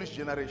have a foolish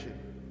generation.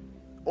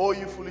 Oh,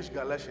 you foolish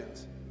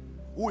Galatians,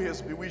 who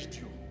has bewitched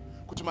you?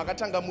 Kuti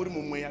makatanga muri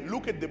mumweya.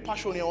 Look at the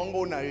passion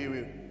yawangaonayo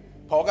iwewe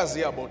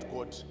pawakaziya about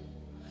God.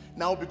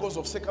 Now because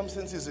of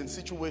circumstances and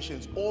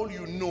situations, all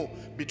you know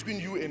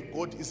between you and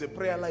God is a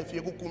prayer life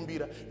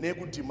yekukumbira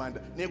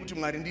neyekudimanda neyekuti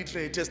Mwari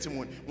ndiitire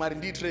testimony, Mwari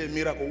ndiitire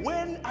miracle.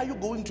 When are you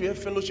going to have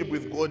fellowship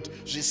with God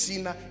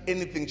zvisina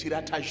anything chiri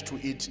attached to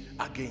it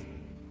again?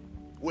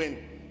 When?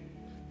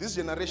 This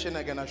generation,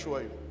 I can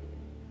assure you,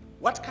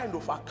 what kind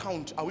of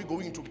account are we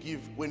going to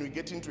give when we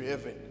get into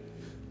heaven?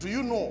 Do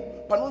you know,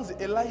 Panonzi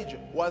Elijah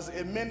was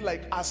a man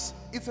like us.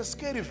 It's a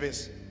scary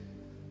verse.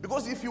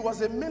 Because if he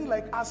was a man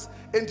like us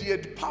and he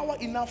had power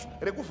enough,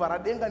 if we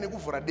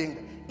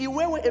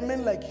were a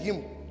man like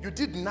him, you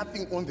did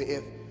nothing on the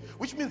earth.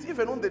 Which means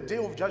even on the day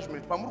of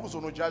judgment,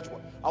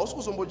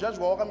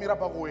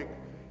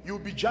 you'll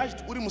be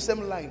judged in the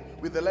same line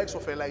with the likes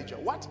of Elijah.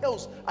 What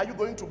else are you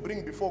going to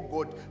bring before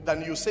God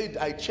than you said,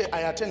 I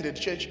attended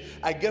church,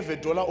 I gave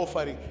 $1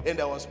 offering, and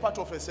I was part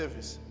of a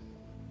service?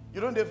 You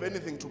don't have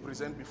anything to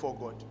present before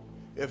God.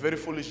 A very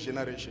foolish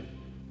generation.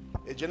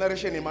 A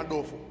generation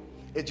imadofo.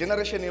 A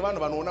generation evanhu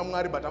vanoona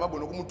Mwari but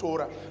havagone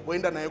kumutora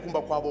voenda naye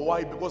kumba kwavo.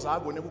 Why? Because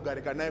haagone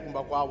kugarika naye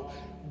kumba kwavo.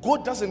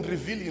 God doesn't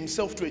reveal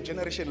Himself to a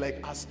generation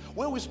like us,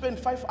 where we spend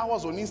 5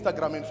 hours on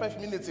Instagram and 5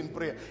 minutes in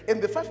prayer.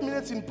 And the 5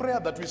 minutes in prayer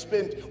that we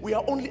spend, we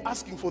are only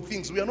asking for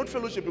things. We are not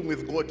fellowshipping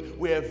with God.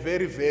 We are a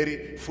very,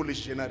 very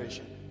foolish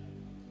generation.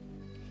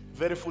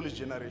 Very foolish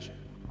generation.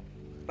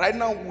 Right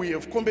now we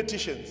have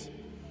competitions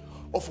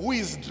of who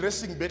is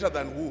dressing better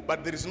than who,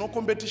 but there is no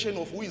competition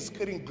of who is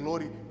carrying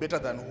glory better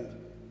than who.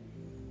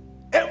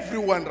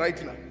 Everyone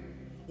right now.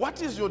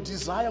 What is your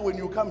desire when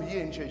you come here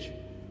in church?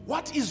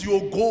 What is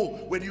your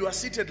goal when you are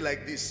seated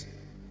like this?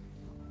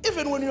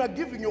 Even when you are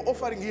giving your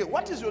offering here,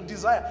 what is your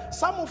desire?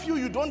 Some of you,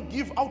 you don't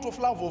give out of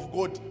love of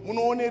God.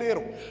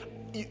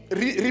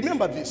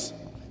 Remember this.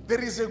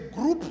 There is a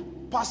group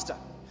pastor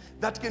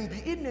that can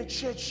be in a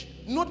church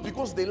not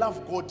because they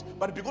love God,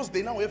 but because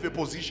they now have a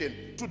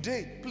position.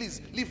 Today,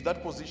 please leave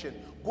that position.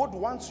 God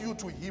wants you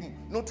to Him,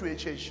 not to a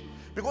church.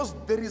 Because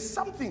there is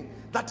something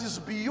that is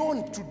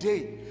beyond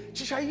today.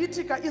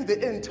 Chichayitika in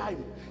the end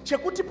time.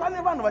 Chekuti pane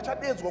vanhu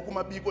vachadedzwa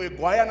kumabiko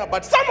egwayana,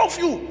 but some of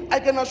you, I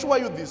can assure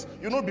you this,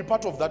 you'll not be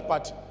part of that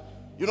party.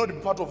 You're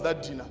not part of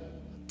that dinner.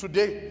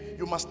 Today,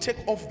 you must take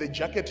off the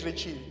jacket,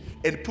 Rachel,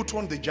 and put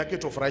on the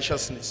jacket of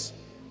righteousness.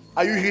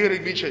 Are you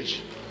hearing me,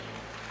 church?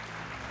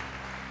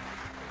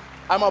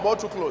 I'm about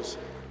to close,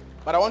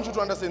 but I want you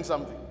to understand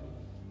something.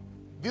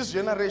 This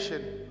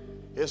generation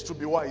has to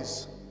be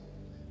wise.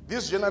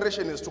 This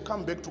generation is to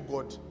come back to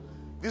God.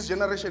 This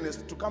generation is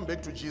to come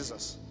back to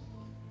Jesus.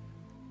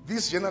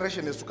 This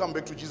generation is to come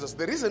back to Jesus.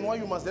 The reason why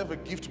you must have a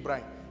gift,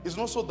 Brian, is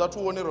not so that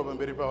you want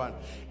to.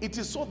 It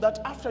is so that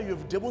after you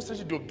have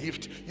demonstrated your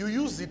gift, you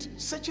use it.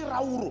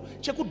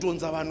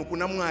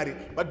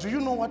 But do you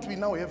know what we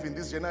now have in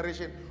this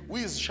generation? Who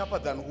is sharper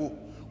than who?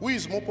 Who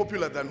is more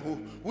popular than who?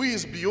 Who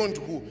is beyond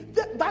who?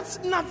 That's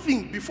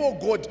nothing before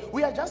God.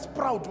 We are just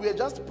proud. We are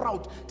just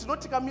proud.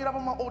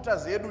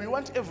 We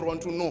want everyone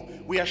to know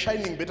we are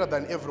shining better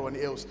than everyone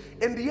else.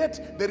 And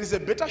yet, there is a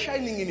better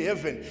shining in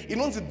heaven. It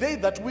means they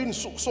that win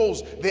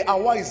souls, they are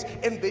wise,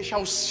 and they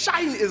shall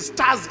shine as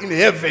stars in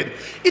heaven.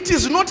 It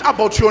is not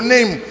about your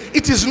name.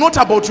 It is not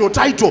about your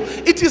title.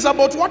 It is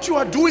about what you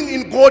are doing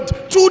in God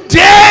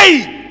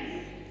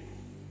today.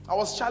 I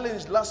was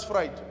challenged last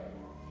Friday.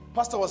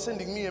 Pastor was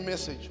sending me a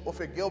message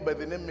of a girl by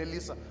the name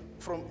Melissa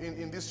from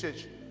in this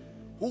church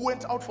who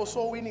went out for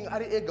soul winning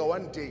Ari Ega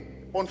one day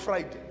on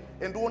Friday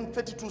and won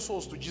 32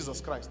 souls to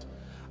Jesus Christ.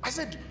 I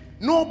said,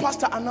 no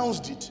pastor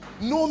announced it.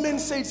 No man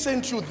said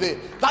sent you there.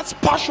 That's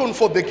passion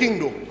for the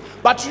kingdom.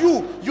 But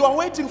you are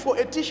waiting for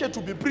a t-shirt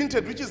to be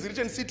printed which is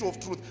written City of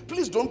Truth.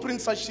 Please don't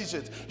print such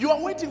t-shirts. You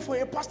are waiting for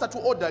a pastor to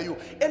order you.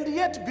 And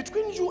yet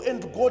between you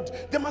and God,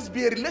 there must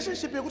be a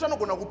relationship.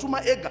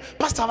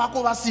 Pastor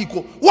wako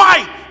vasiko.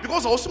 Why?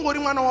 Because osungori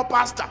mwana wa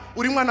pastor,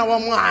 uri mwana wa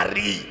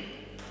mwari.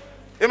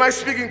 Am I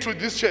speaking to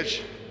this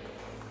church?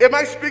 Am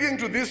I speaking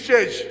to this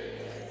church?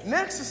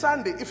 Next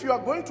Sunday, if you are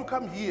going to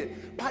come here,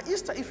 by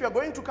Easter, if you are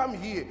going to come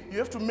here, you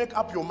have to make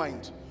up your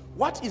mind.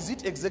 What is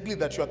it exactly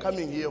that you are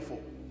coming here for?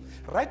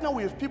 Right now,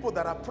 we have people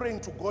that are praying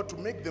to God to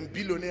make them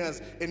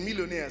billionaires and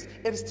millionaires,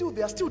 and still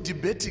they are still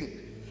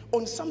debating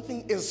on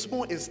something as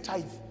small as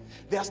tithe.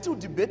 They are still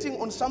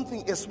debating on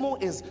something as small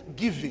as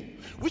giving,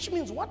 which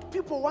means what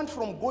people want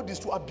from God is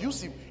to abuse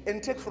him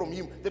and take from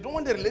him. They don't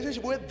want a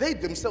relationship where they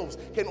themselves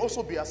can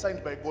also be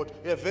assigned by God.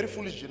 They are a very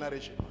foolish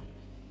generation.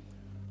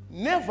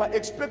 Never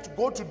expect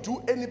God to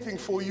do anything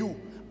for you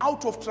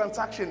out of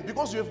transaction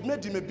because you have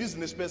made him a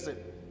business person.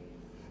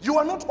 You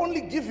are not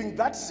only giving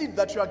that seed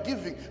that you are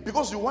giving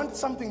because you want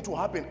something to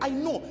happen. I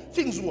know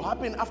things will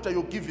happen after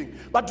your giving.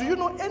 But do you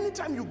know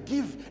anytime you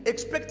give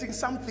expecting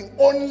something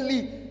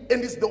only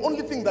and it's the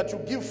only thing that you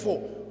give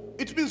for,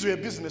 it means you're a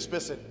business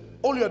person.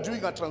 All you are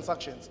doing are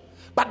transactions.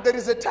 But there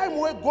is a time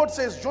where God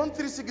says, John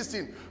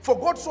 3:16, for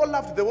God so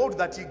loved the world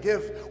that he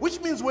gave, which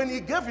means when he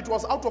gave, it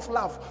was out of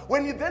love.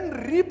 When he then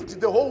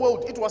reaped the whole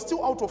world, it was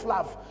still out of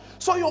love.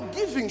 So your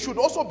giving should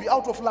also be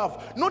out of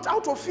love. Not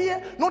out of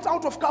fear, not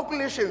out of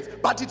calculations,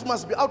 but it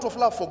must be out of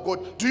love for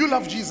God. Do you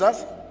love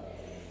Jesus?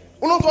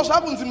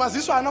 Unozwa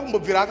maziso ana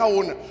kumbobvira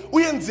akaona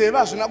uye nzeve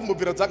hazvina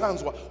kumbobvira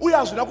dzakanzwa uye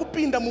hazvina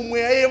kupinda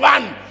mumweya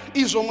yevanhu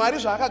izvo Mwari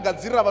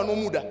zvaakagadzirira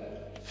vanomuda.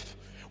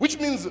 Which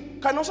means,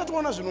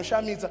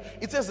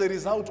 it's as a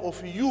result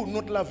of you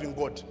not loving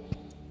God.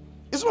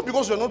 It's not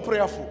because you're not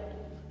prayerful.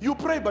 You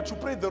pray, but you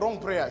pray the wrong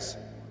prayers.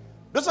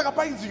 That's like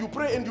you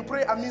pray and you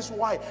pray amiss.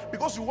 Why?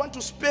 Because you want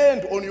to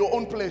spend on your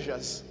own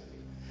pleasures.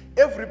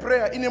 Every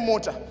prayer in a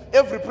motor,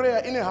 every prayer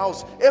in a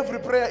house, every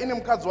prayer in a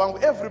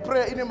mkadzwangu, every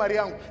prayer in a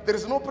mariangu. There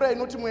is no prayer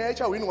not in.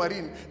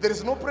 There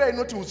is no prayer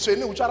not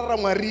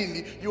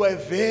in. You are a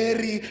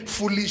very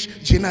foolish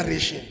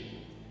generation.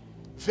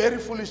 Very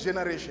foolish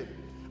generation.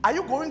 Are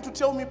you going to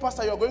tell me,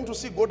 Pastor, you are going to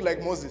see God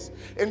like Moses?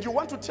 And you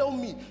want to tell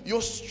me your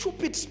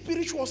stupid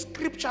spiritual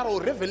scriptural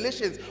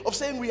revelations of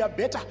saying we are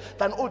better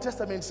than Old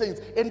Testament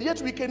saints, and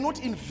yet we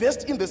cannot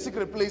invest in the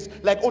secret place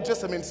like Old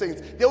Testament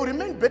saints. They will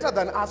remain better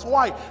than us.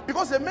 Why?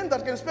 Because a man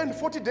that can spend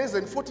 40 days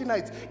and 40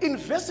 nights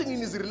investing in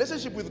his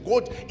relationship with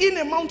God in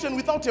a mountain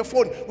without a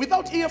phone,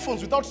 without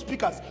earphones, without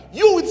speakers.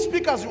 You with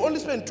speakers, you only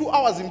spend 2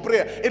 hours in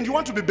prayer, and you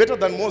want to be better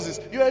than Moses.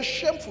 You are a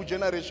shameful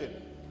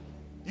generation.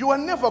 You are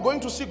never going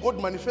to see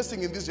God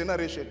manifesting in this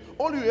generation.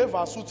 All you have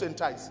are suits and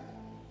ties.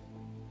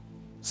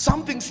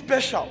 Something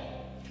special.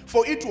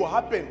 For it to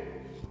happen,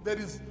 there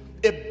is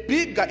a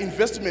bigger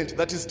investment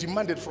that is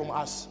demanded from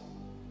us.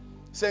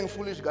 Saying,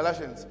 foolish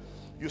Galatians,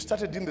 you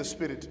started in the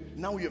spirit.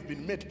 Now you have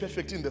been made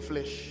perfect in the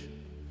flesh.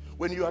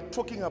 When you are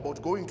talking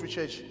about going to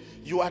church,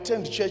 you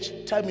attend church,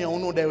 time ya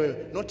uno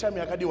dawe, not time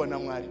ya kadi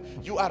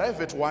wanamwari. You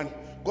arrive at 1,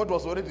 God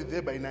was already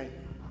there by 9.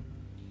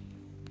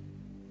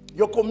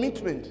 Your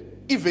commitment,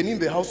 even in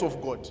the house of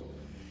God,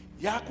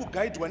 yaku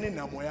guide wane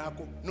namo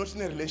yako, not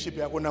in a relationship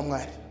yako na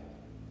mwari.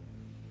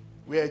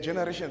 We are a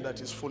generation that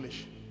is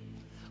foolish.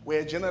 We are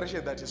a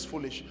generation that is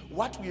foolish.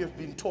 What we have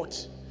been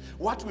taught,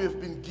 what we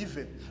have been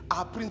given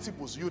are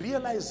principles. You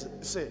realize,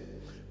 say,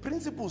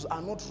 principles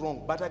are not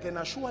wrong, but I can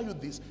assure you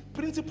this,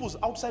 principles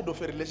outside of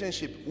a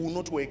relationship will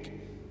not work.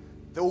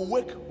 They will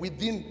work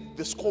within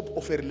the scope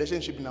of a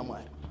relationship na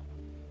mwari.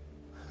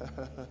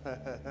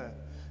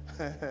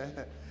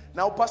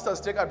 Now pastors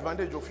take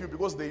advantage of you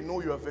because they know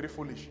you are very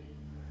foolish.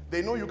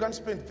 They know you can't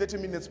spend 30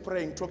 minutes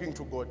praying, talking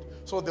to God.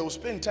 So they will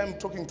spend time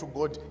talking to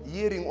God,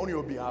 hearing on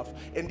your behalf.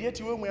 And yet,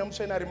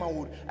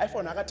 I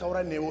found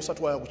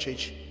a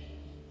church.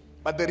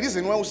 But the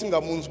reason why we sing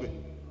a munzwe,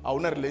 I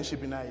want a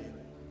relationship in I.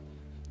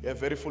 You're a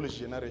very foolish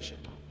generation.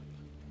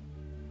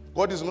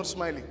 God is not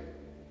smiling.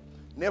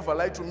 Never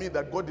lie to me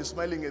that God is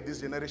smiling at this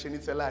generation.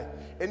 It's a lie.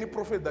 Any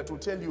prophet that will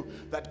tell you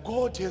that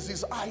God has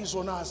his eyes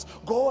on us,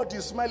 God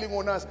is smiling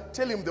on us,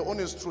 tell him the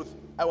honest truth.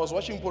 I was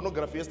watching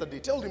pornography yesterday.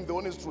 Tell him the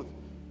honest truth.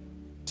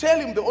 Tell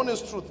him the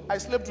honest truth. I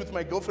slept with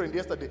my girlfriend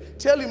yesterday.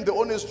 Tell him the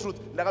honest truth.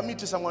 Tell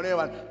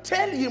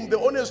him the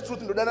honest truth.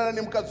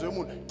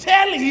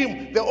 Tell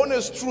him the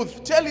honest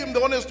truth. Tell him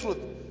the honest truth.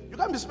 You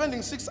can't be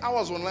spending 6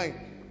 hours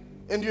online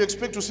and you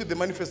expect to see the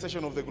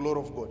manifestation of the glory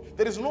of God.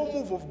 There is no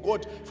move of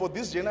God for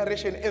this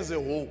generation as a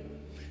whole.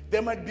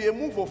 There might be a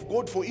move of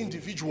God for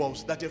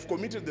individuals that have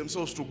committed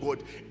themselves to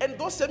God. And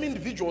those same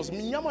individuals,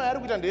 they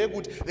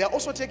are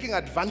also taking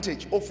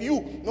advantage of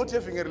you not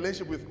having a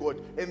relationship with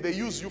God, and they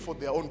use you for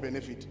their own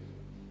benefit.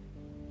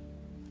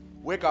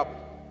 Wake up.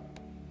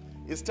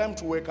 It's time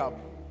to wake up.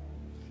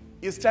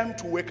 It's time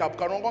to wake up.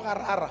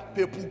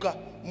 Pepuka,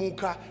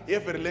 muka, you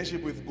have a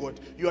relationship with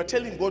God. You are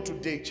telling God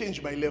today,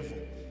 change my level,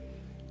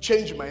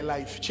 change my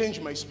life,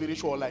 change my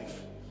spiritual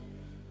life.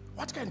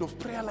 What kind of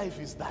prayer life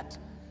is that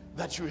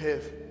you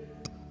have?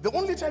 The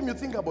only time you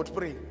think about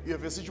praying, you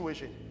have a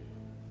situation.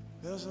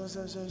 I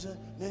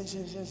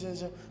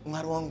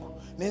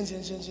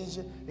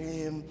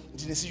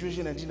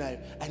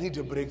need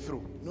a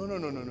breakthrough. No.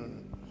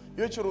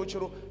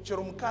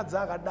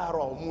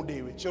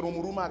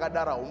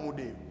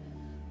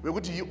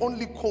 He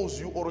only calls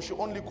you, or she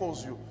only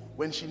calls you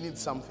when she needs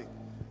something,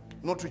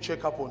 not to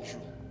check up on you.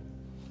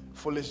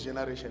 Foolish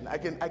generation. I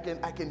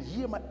can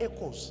hear my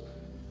echoes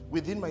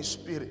within my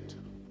spirit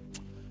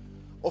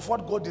of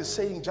what God is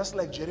saying, just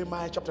like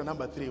Jeremiah chapter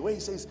number 3, where he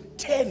says,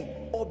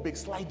 10 all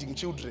backsliding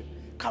children,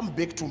 come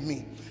back to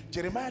me.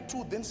 Jeremiah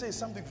 2 then says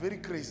something very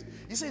crazy.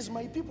 He says,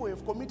 my people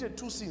have committed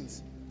 2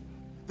 sins.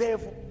 They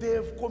have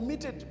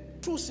committed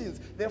 2 sins.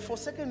 They have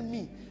forsaken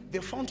me,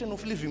 the fountain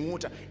of living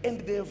water,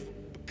 and they have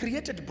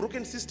created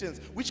broken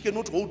cisterns which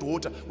cannot hold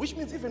water. Which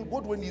means even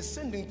God, when he's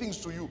sending things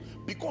to you,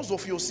 because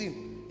of your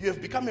sin, you have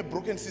become a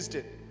broken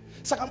cistern.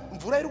 But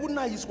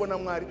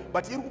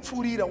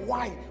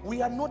why?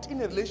 We are not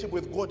in a relationship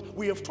with God.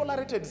 We have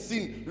tolerated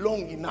sin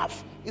long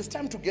enough. It's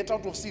time to get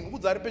out of sin.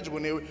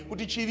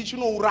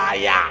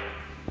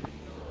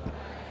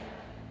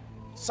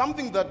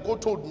 Something that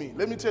God told me.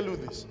 Let me tell you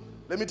this.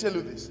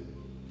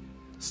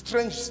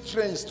 Strange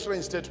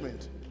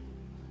statement.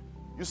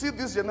 You see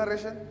this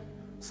generation?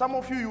 Some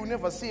of you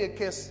never see a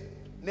case.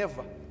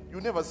 Never. You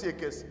never see a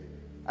case.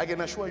 I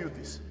can assure you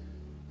this.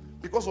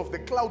 Because of the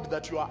cloud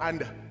that you are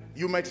under,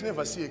 you might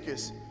never see a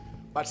case.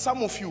 But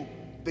some of you,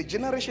 the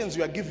generations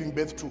you are giving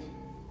birth to,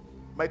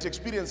 might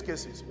experience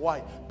cases.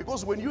 Why?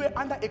 Because when you were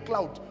under a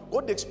cloud,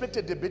 God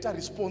expected a better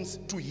response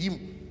to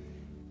him.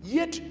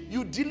 Yet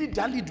you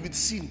dilly-dallied with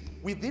sin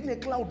within a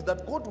cloud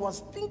that God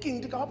was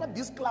thinking,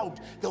 this cloud,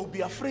 they will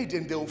be afraid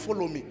and they will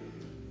follow me.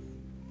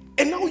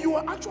 And now you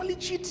are actually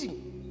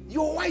cheating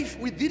your wife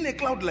within a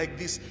cloud like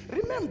this.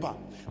 Remember,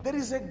 there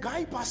is a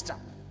guy pastor,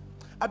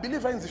 I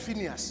believe in the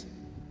Phineas.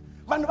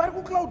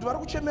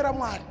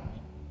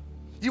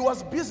 He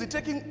was busy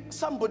taking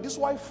somebody's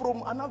wife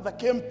from another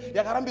camp.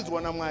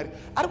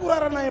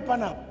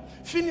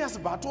 Phineas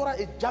batora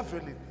a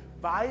javelin.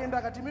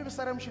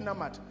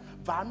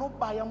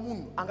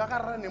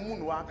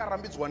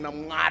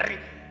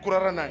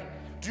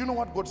 Do you know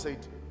what God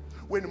said?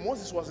 When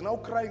Moses was now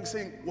crying,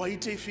 saying,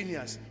 Waite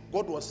Phineas,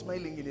 God was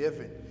smiling in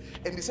heaven.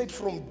 And he said,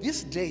 from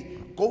this day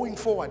going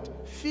forward,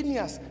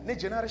 Phineas, ne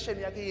generation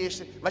yake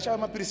yeshe, vachava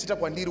mapirisita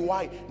kwandiri,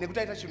 why? Nekuti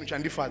aita chinhu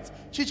chandifadza.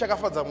 Chii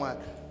chakafadza Mwari?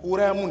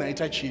 Kuuraya munhu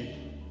aita chivi.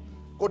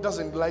 God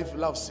doesn't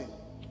love sin.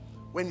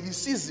 When he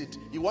sees it,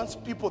 he wants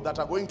people that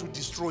are going to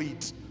destroy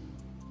it.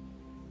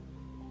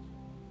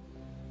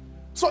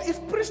 So if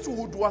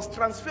priesthood was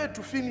transferred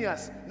to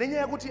Phineas,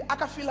 nenyaya yekuti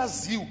akafila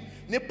ziu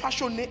ne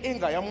passion ne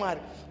anger ya Mwari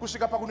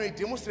kusvika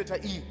pakunoidemonstrata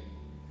iyi.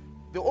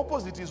 The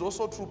opposite is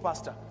also true,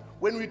 pastor.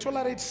 When we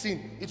tolerate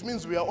sin, it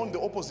means we are on the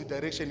opposite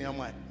direction ya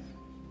Mwari.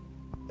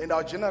 And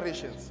our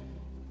generations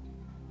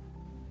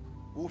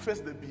will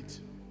face the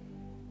beat.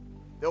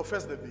 They will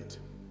face the beat.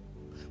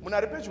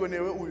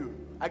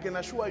 I can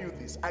assure you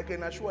this.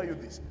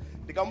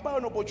 They can buy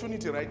an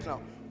opportunity right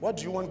now. What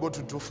do you want God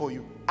to do for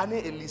you? Ane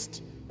a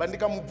list. But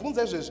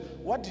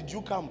what did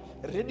you come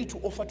ready to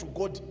offer to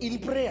God in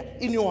prayer,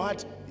 in your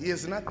heart? He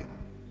has nothing.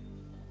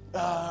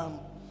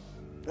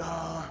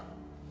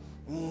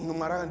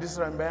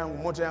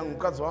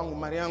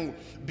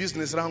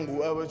 Business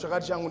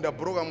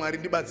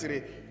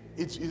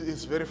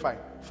it's very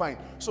fine.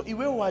 So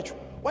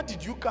what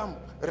did you come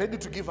ready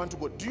to give unto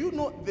God? Do you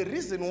know the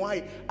reason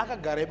why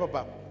akagare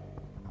papa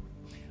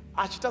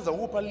achitaza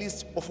upa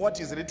list of what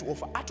is ready to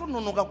offer?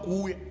 Atononoka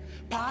kuuya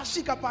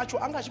paasvika pacho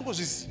anga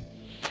achingozviziva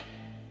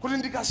kuti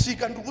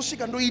ndikasvika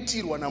ndikusvika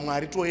ndoitirwa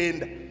naMwari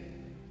toenda,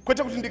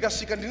 kwete kuti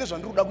ndikasvika ndine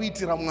zvandinoda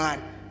kuitira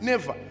Mwari.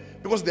 Never.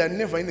 Because they are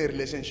never in a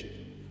relationship.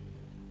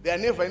 They are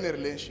never in a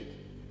relationship.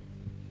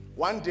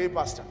 One day,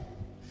 Pastor,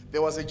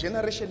 there was a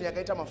generation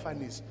yakaita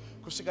mafanis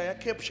kusvika ya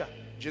capture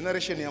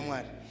generation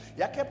yaMwari.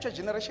 Ya capture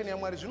generation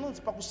yaMwari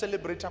zvinonzi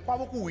pakucelebrate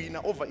kwavo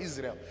kuwina over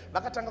Israel.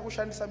 Vakatanga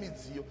kushandisa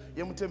midziyo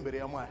yemutemberi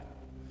yaMwari.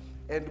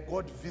 And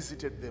God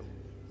visited them.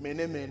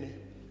 Mene,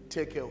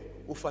 tekel,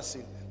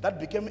 ufasin. That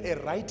became a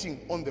writing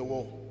on the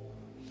wall.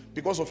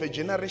 Because of a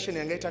generation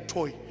yangaita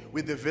toy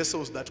with the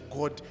vessels that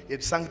God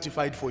had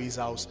sanctified for his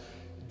house.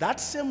 That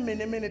same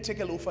mene,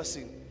 tekel,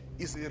 ufasin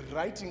is a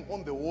writing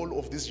on the wall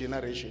of this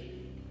generation.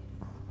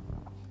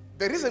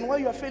 The reason why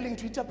you are failing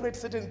to interpret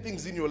certain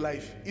things in your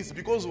life is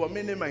because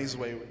wamenema is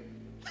why.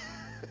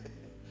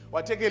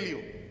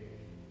 Watekelio.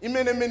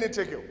 Imene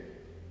tekel.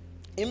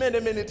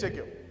 Imene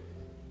tekel.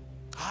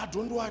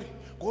 Don't worry.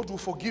 God will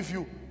forgive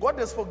you. God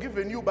has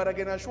forgiven you, but I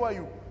can assure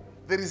you,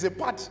 there is a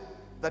part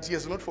that he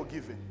has not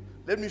forgiven.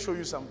 Let me show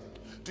you something.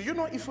 Do you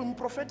know if in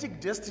prophetic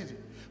destiny,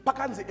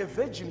 pakanze a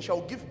virgin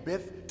shall give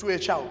birth to a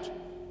child?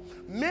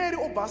 Mary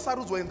or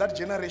Basarus were in that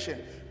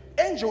generation.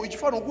 Angel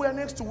ichifano kuya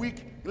next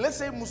week, let's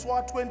say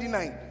Muswa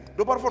 29.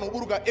 Doparfano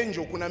uruga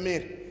angel kuna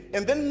Mary.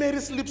 And then Mary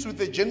sleeps with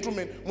a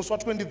gentleman,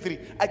 Muswa 23.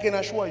 I can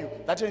assure you,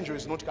 that angel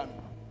is not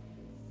coming.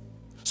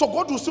 So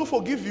God will still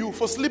forgive you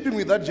for sleeping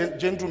with that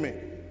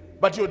gentleman.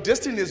 But your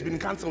destiny has been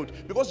cancelled.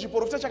 Because a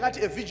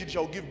virgin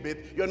shall give birth,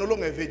 you are no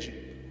longer a virgin.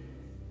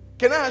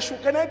 Can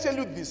I tell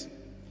you this?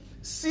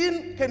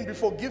 Sin can be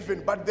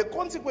forgiven, but the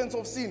consequence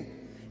of sin,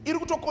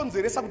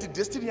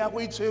 destiny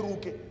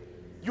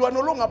you are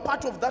no longer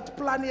part of that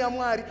plan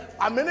yaMwari.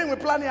 Amene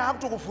plan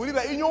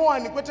yakutokuvhurira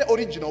inyowani kwete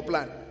original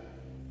plan.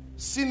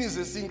 Sin is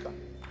a sinker.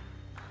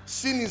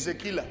 Sin is a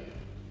killer.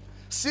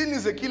 Sin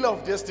is a killer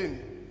of destiny.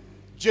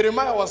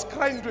 Jeremiah was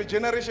crying to a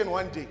generation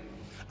one day.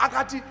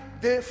 Akati,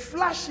 the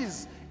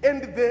flashes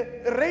and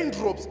the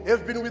raindrops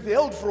have been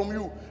withheld from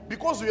you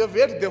because you have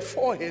had the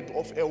forehead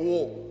of a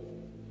whore.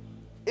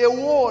 A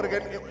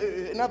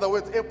whore, in other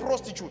words, a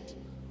prostitute.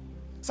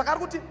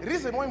 Sakaruti,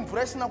 reason why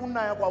mvura isina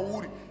kunaya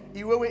kwauri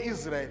iwewe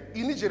Israel.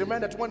 Ini Jeremiah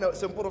ndatumwa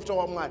semprofita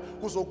waMwari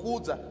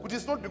kuzokudza kuti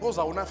it's not because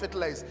hauna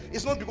fertilize.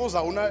 It's not because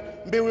hauna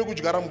mbewu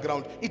yekudyara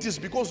ground. It is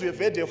because you have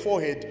had a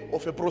forehead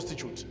of a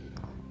prostitute.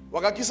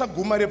 Wakakisa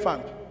guma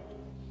repfambi.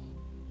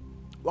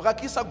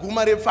 Wakakisa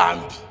guma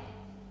repfambi.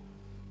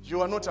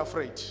 You are not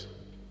afraid.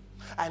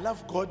 I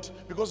love God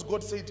because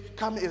God said,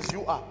 come as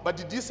you are. But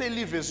did he say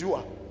live as you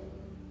are?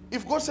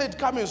 If God said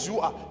come as you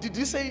are, did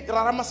he say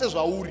rarama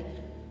sezvauri?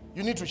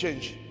 You need to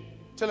change.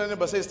 Tell your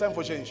neighbor, say it's time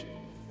for change.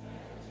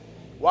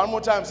 One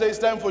more time, say it's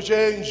time for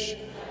change.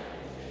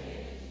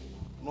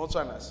 No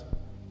channels.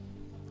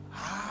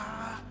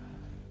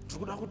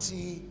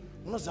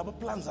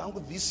 Plans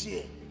this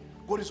year.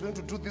 God is going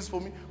to do this for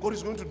me. God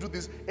is going to do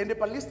this. And the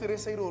palistire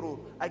say,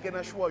 I can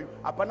assure you,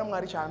 apana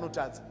mwari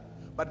chaanotadza.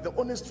 But the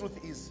honest truth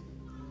is,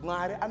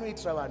 mwari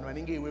anoitira vanhu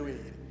vanenge iwewe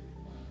here.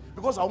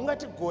 Because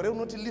haungati gore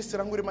unoti list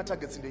rangu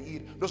rematagets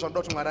ndeiri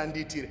ndozvanoda kuti mwari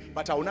andiitire,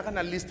 but hauna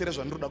kana list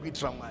rezvandinoda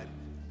kuitira mwari.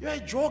 You're a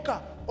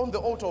joker on the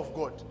altar of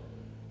God.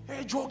 You're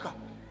a joker.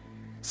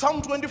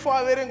 Psalm 24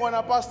 averengwa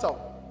napastor.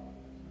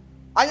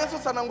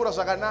 Anyatsosanangura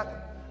zvakanaka.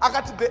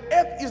 Akati the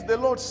earth is the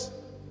Lord's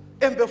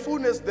and the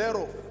fullness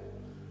thereof.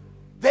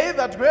 They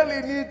that dwell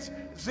in it,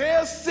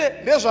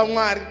 zvese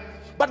ndezvaMwari.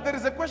 But there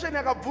is a question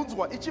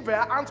yakabvunzwa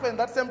ichibva yanswer in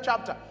that same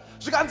chapter.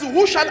 Zvikanzi,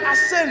 who shall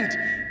ascend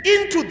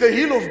into the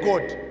hill of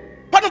God?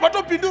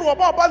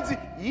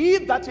 He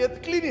that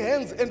hath clean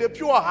hands and a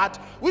pure heart,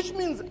 which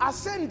means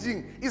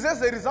ascending is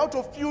as a result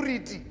of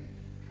purity.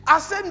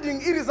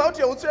 Ascending is result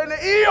of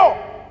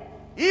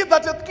he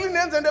that hath clean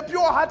hands and a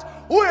pure heart,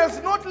 who has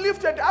not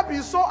lifted up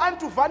his soul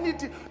unto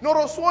vanity,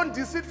 nor sworn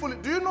deceitfully.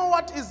 Do you know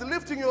what is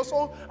lifting your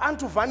soul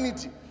unto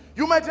vanity?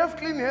 You might have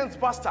clean hands,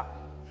 pastor.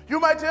 You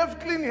might have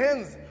clean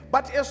hands,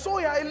 but a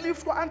soul I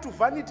lift unto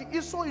vanity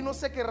is so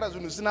inosekerera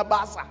zvinhu zvisina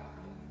basa.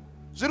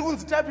 Zviri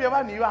kunzi type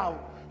yavanhu ivavo.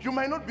 You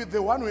might not be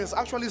the one who has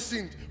actually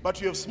sinned, but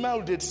you have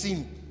smelled at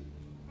sin.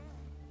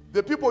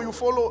 The people you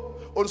follow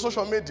on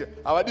social media,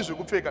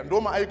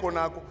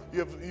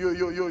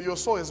 your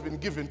soul has been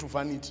given to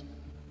vanity.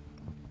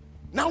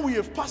 Now we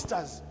have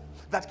pastors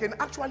that can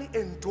actually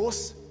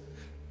endorse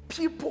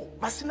people.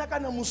 And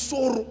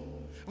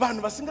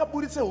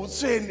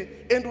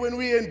when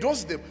we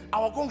endorse them,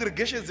 our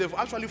congregations have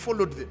actually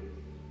followed them.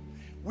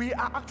 We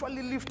are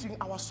actually lifting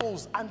our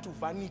souls unto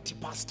vanity,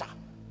 pastor.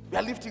 We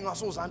are lifting our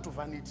souls unto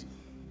vanity.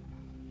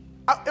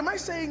 Am I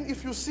saying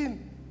if you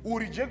sin, we will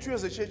reject you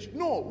as a church?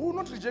 No, we will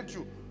not reject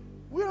you.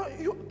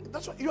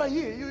 That's why you are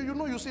here. You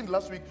know you sinned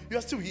last week. You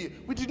are still here.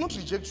 We did not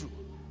reject you.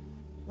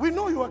 We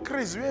know you are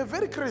crazy. You are a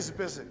very crazy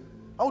person.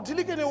 But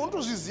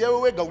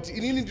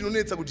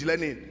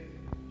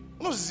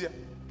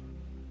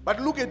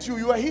look at you.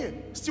 You are here,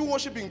 still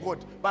worshiping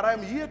God. But I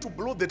am here to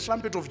blow the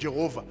trumpet of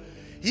Jehovah.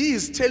 He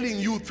is telling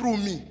you through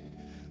me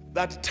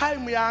that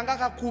time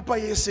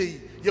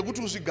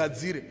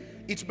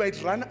it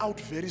might run out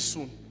very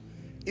soon.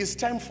 It's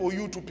time for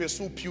you to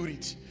pursue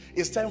purity.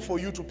 It's time for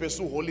you to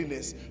pursue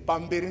holiness.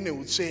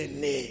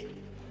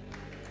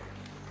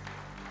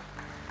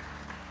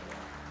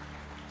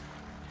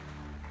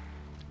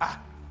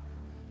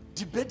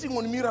 debating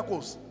on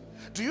miracles.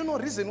 Do you know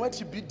reason why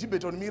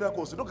debate on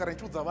miracles? Don't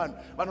guarantee the van.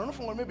 But no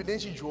fungo maybe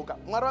denchi joka.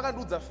 Mwara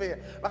vakandudza fair.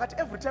 But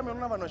every time you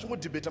know vanhu vachingo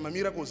debate on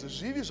miracles,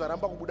 zvivi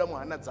zvaramba kubuda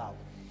muhana dzavo.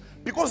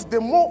 Because the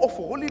more of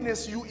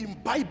holiness you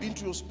imbibe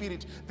into your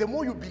spirit, the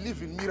more you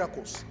believe in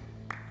miracles.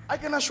 I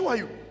can assure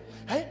you.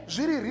 Hey,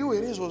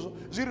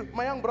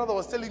 my young brother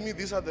was telling me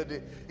this other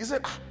day. He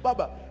said,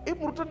 Baba, if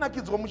you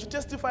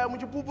testify, you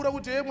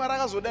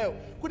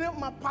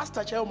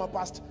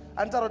pastor,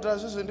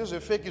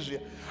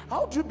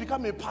 how do you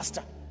become a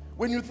pastor?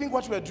 When you think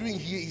what we are doing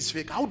here is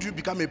fake, how do you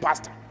become a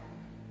pastor?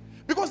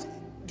 Because,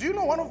 do you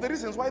know one of the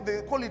reasons why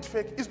they call it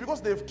fake is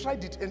because they've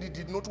tried it and it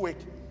did not work.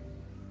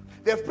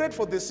 They've prayed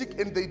for the sick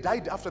and they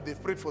died after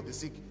they've prayed for the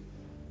sick.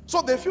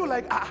 So they feel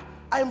like,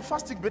 I am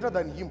fasting better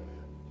than him.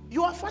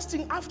 You are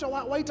fasting after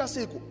White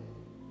Aseko.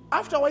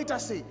 After White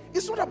Asay.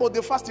 It's not about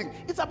the fasting.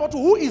 It's about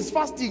who is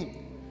fasting.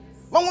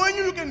 When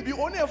you can be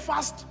on a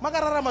fast.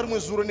 Prayer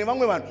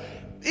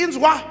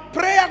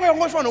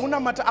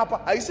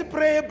I see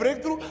prayer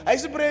breakthrough. I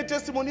see prayer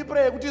testimony.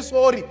 Prayer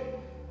sorry.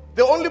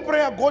 The only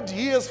prayer God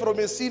hears from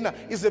a sinner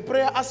is a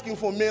prayer asking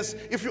for mercy.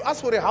 If you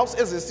ask for a house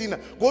as a sinner,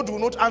 God will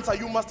not answer.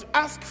 You must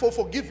ask for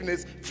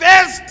forgiveness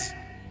first.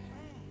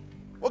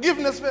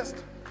 Forgiveness first.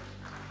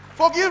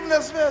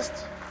 Forgiveness first.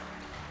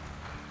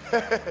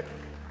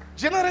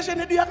 Generation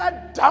yedu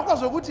yakadhakwa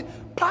zvokuti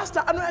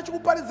pastor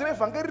anoyachikuparidzira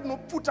evhangeri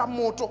rinopfuta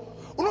moto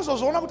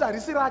unozozoona kuti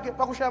harisi rake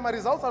pakushaya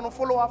results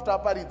anofollow after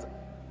aparidza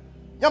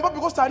nyamba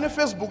because taane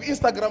Facebook,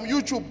 Instagram,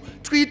 YouTube,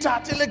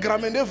 Twitter,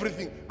 Telegram and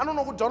everything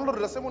anono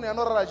kudownloadera semunhu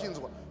yanorara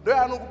achinzwa ndo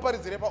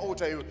yaanokuparidzira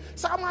paaltar iwe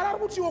saka Mwari ari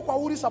kutiwo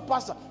kwaurisa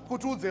pastor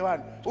kuti udze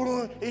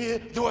vanhu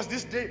there was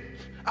this day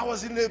I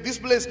was in this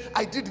place,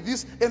 I did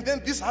this, and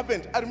then this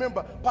happened. I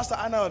remember Pastor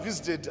Anna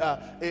visited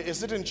a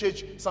certain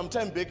church some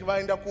time back,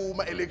 vaenda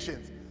kuma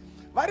elections.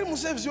 Vari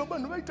musevziwa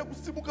vanhu vaita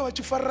kusimuka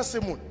vachifarira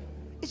semunhu.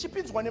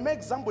 Ichipinzwa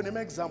nemaexample.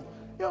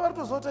 Ivo vari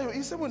kuzota iwo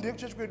ise munhu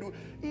ndekuchechi kwedu.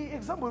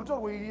 Example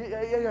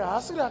iritaurwa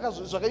hasiri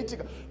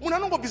zvakaitika. Munhu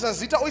anongobvisa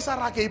zita oisa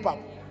rake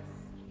ipapo.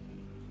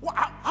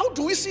 How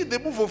do we see the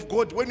move of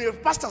God when you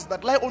have pastors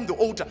that lie on the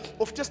altar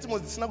of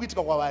testimonies dzisina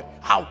kuitika kwavari?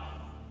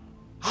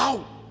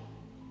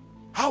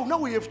 How now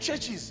we have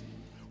churches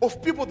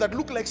of people that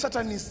look like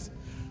Satanists?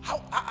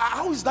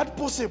 How is that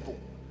possible?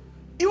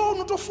 Iwe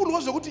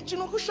unotofulwa zvekuti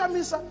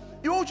chinokushamisa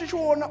iwe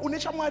uchichiona une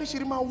chamwari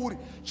chiri mauri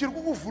chiri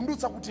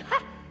kukuvhundutsa kuti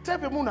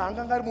type munhu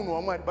anganga ari munhu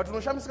waMwari but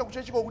unoshamisika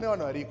kuchechiko kune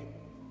vanhu variko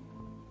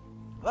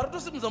vari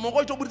kutosimudza maoko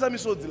achitobudisa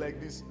misodzi like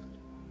this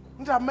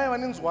kuti amai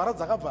vane nzwara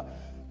dzakabva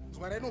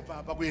nzwara inobva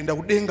apa kuenda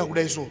kudenga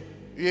kudai so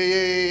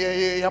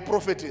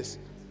yaprophetess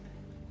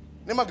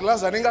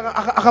nemaglazi anenge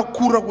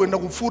akakura kuenda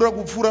kupfuura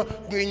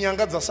kunge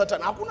nyanga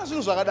dzasatani hakuna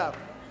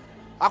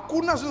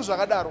zvinhu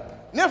zvakadaro.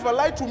 Never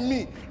lie to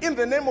me in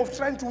the name of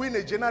trying to win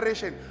a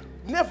generation.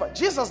 Never.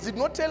 Jesus did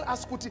not tell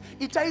us kuti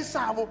itai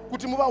savo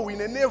kuti muva win.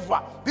 Never.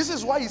 This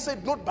is why he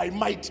said not by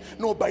might,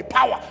 no by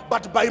power,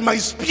 but by my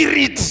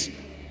spirit.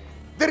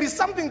 There is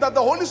something that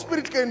the Holy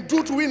Spirit can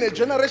do to win a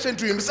generation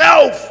to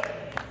himself.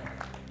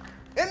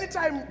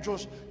 Anytime,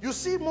 Josh, you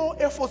see more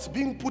efforts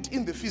being put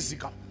in the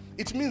physical,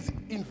 it means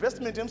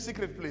investment in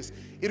secret place.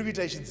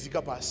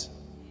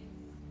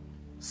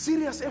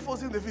 Serious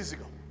efforts in the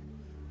physical.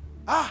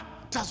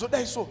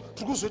 Tazodai so,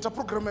 tukuzoita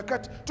program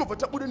yakati,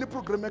 tobata bude ne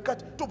program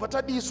yakati,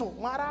 tobata diso.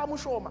 Mwara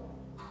amushoma.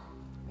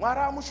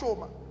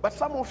 But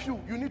some of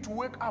you need to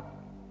wake up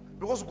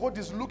because God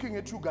is looking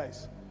at you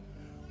guys.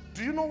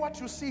 Do you know what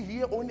you see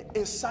here on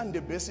a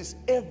Sunday basis,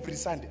 every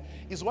Sunday,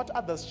 is what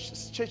other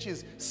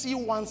churches see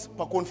once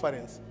per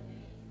conference?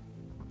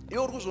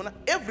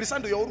 Every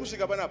Sunday you're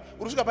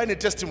a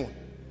testimony.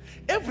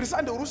 Every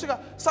Sunday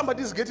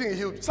somebody is getting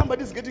healed,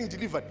 somebody is getting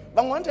delivered.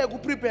 But one time I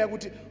prepare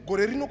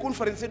gorerino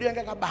conference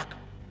back.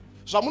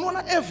 So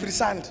every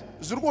Sunday,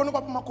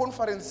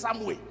 conference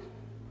somewhere.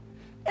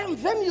 And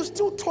then you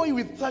still toy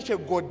with such a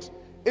God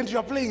and you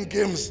are playing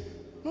games.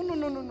 No,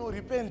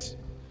 repent.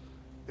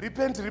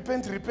 Repent.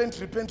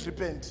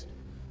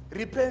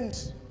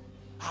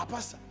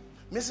 Pastor,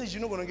 message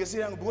you're not going to get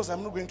because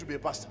I'm not going to be a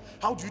pastor.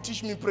 How do you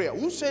teach me prayer?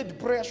 Who said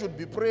prayer should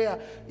be prayer?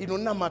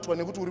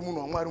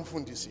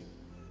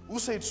 Who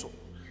said so?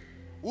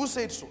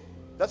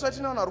 That's why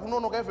now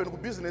even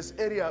business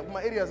area,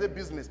 my areas of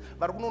business,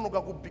 but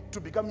to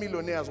become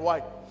millionaires.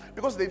 Why?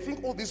 Because they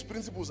think all these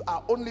principles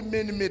are only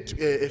man-made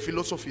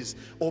philosophies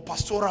or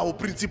pastoral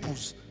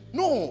principles.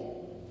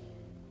 No.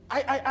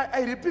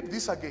 I repeat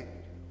this again.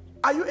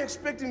 Are you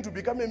expecting to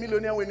become a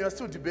millionaire when you are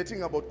still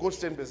debating about God's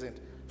 10%?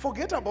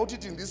 Forget about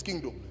it in this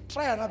kingdom.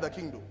 Try another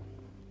kingdom.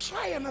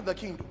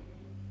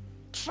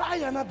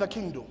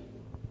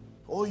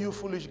 Oh, you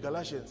foolish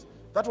Galatians.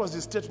 That was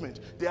his statement.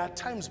 There are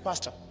times,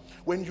 Pastor,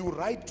 when you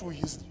write to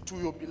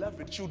your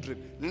beloved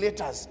children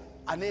letters,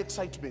 an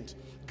excitement,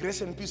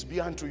 grace and peace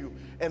be unto you.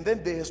 And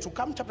then there has to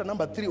come chapter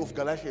number 3 of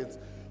Galatians,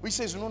 which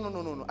says,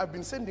 no. I've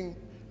been sending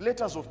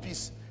letters of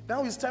peace.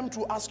 Now it's time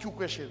to ask you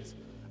questions.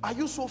 Are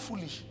you so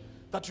foolish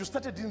that you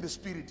started in the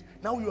spirit?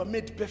 Now you are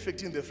made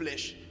perfect in the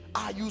flesh.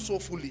 Are you so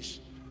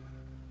foolish?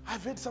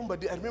 I've heard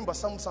somebody, I remember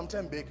some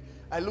time back,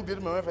 I looked at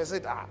my wife, I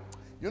said,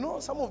 you know,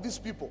 some of these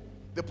people,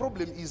 the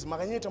problem is,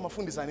 makanyeta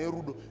mafundisa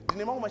nerudo.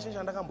 Ndine mangu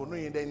machesha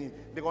ndakambonoenda inini.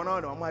 Ndikaona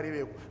vanhu vamwari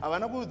veko.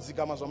 Havana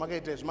kudzika mazwa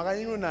makaita izvo.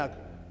 Makanyinonaka.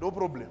 No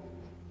problem.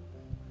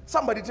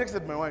 Somebody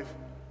texted my wife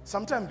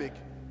some time back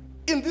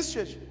in this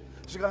church.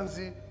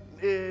 Zvikanzi,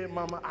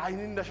 mama,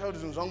 inini ndashauta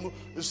zvinhu zvangu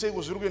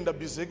seko zviri kuenda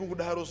busy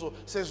kudaro so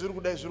sei zviri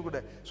kudai.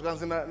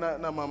 Zvikanzi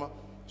na mama.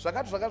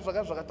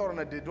 Zvakataura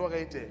nadhedhi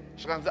wakaite.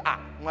 Zvikanzi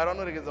Mwari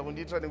vanoregedza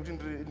kundiitira nekuti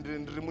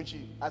ndiri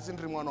muchi asi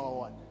ndiri mwana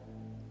wawani.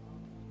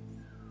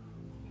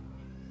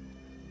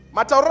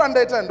 Matauriro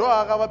andaita ndo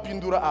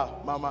akavapindura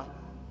mama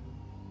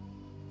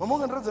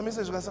ungandiradza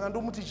message zvikasaka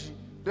ndomuti chi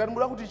ndikati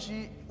muda kuti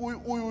chi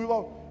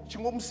uyu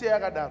chingomusiya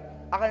akadaro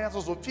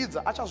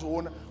akanyatsozopfidza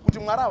achazoona kuti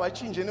Mwari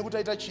havachinje nekuti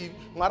aita chivi,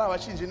 Mwari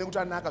havachinje nekuti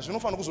anaka,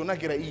 zvinofanira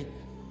kuzonakira iyi.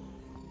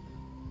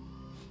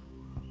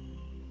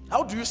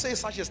 How do you say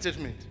such a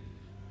statement?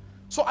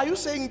 So are you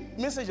saying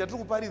message yatiri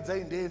kuparidza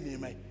iyi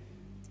ndeyenhema iyi?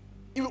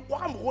 Iwe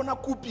wakamboona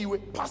kupi iwe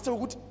pastor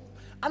wekuti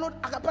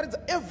akaparidza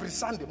every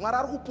Sunday Mwari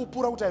ari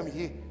kupupura kuti I'm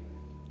here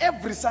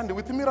every Sunday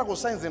with miracle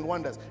signs and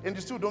wonders, and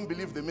you still don't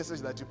believe the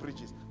message that he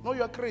preaches? No,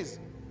 you are crazy.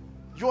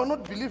 You are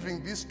not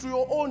believing this to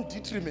your own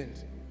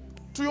detriment.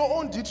 To your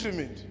own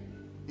detriment.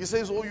 He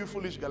says, oh, you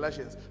foolish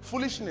Galatians.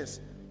 Foolishness.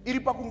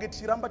 It's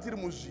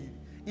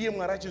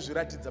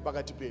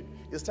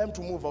time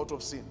to move out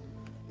of sin.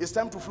 It's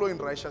time to flow in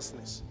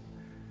righteousness.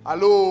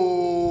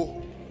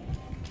 Hello?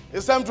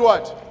 It's time to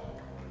what?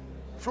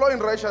 Flow in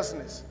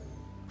righteousness.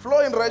 Flow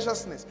in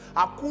righteousness.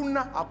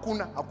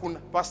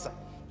 Hakuna. Pastor.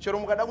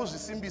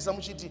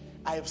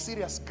 I have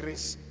serious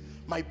grace.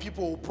 My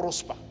people will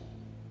prosper.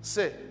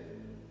 Say,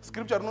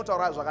 scripture not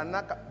arise.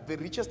 The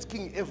richest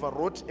king ever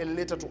wrote a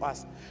letter to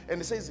us.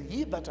 And it says,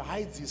 he that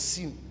hides his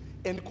sin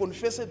and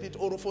confesseth it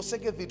or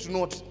forsaketh it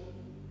not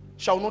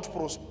shall not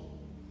prosper.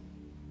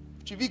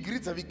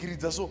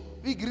 Vigridza so.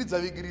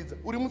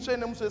 Uri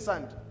mutsvene muswe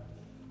Sunday.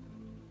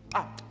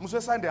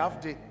 Muswe Sunday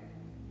half day.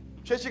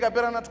 Chechi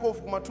kapera na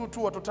 12 kuma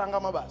 2 watotanga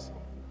mabasa.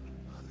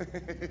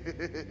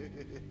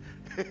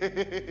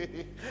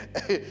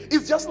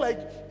 It's just like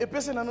a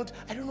person I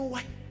don't know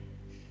why.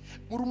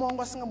 Murume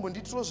wangu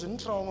asingambonditiro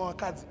zvinitira vamwe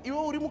vakadzi. Iwe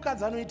uri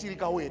mukadzi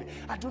anoitirika here.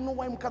 I don't know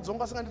why mukadzi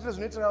wangu asinganditira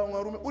zvinoitira vamwe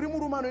varume. Uri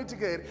murume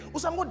anoitika here.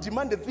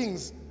 Usangodemand the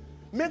things.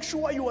 Make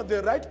sure you are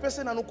the right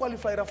person and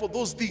qualifier for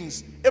those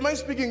things. Am I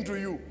speaking to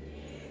you?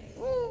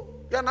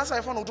 Yeah, nasa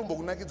haifanira kuti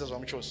mbokunakidza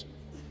zvamuchosi.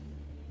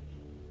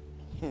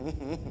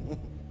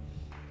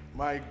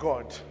 My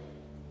God.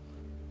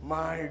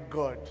 Man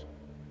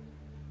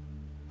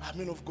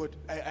of God,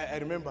 I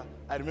remember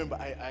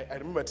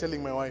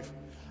telling my wife,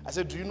 I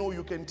said, do you know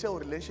you can tell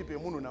relationship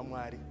yemunhu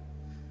naMwari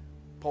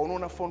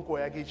paunoona phone call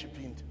yake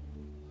ichipinda.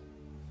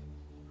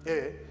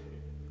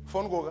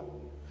 Phone call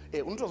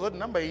unotoziva kuti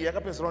number iyi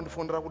yakapedzera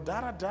kundifonera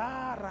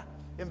kudhara,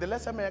 and the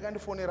last time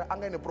yakandifonera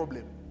anga ine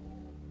problem.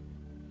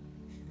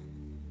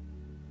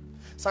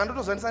 Saka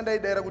ndotozanisa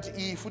ndaidaira kuti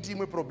iyi futi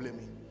imwe problem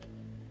iyi.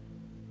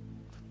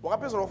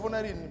 Wakapedzera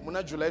kufona rini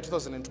muna July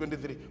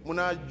 2023,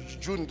 muna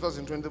June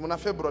 2023, muna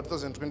February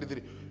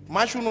 2023.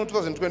 March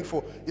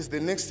 2024 is the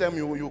next time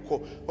you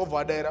call.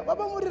 Over daira,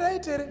 baba muri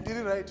right here,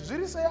 ndiri right.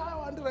 Zviri say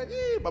andi right.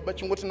 Baba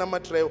chingoti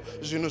namatrayo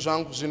zvinhu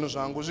zvangu.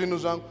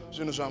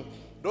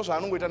 Ndo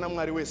zvaanongoita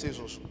naMwari wese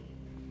izvozvo.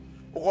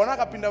 Ukaona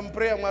akapinda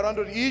muprayer Mwari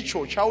andoti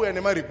icho chauya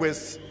nema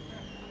requests.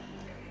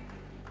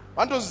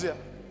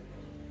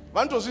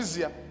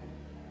 Vandozviziya.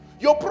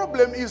 Your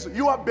problem is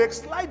you are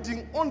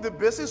backsliding on the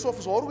basis of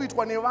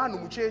zvaurikuitwa nevanhu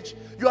muchechi.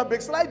 You are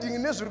backsliding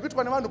nezviri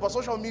kuitwa nevanhu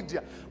pasocial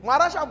media.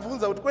 Mwari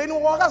achabvunza kuti kweni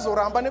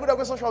wakazoramba nekuda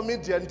kwesocial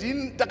media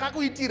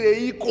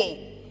ndakakuitireiko?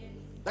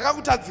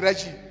 Ndakakutadzira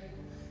chii?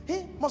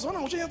 Mazuva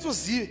ano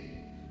uchanyatsozive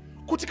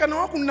kuti kana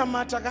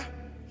wakunamata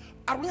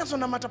ari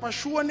kunyatsonamata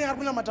pashuwa neari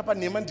kunamata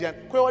panhema ndiani?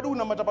 Kwe wadi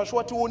kunamata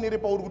pashuwa tionere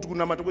pauri kuti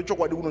kunamata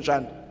kwechokwadi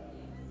kunoshanda.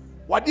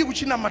 Wadi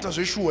kuchinamata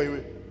zveshuwa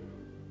iwe.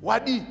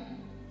 Wadi.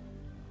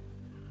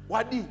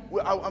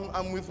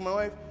 I'm with my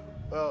wife.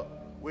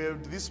 We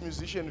have this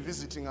musician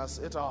visiting us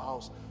at our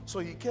house. So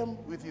he came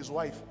with his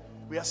wife.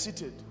 We are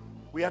seated.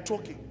 We are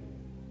talking.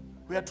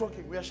 We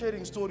are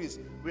sharing stories.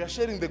 We are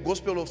sharing the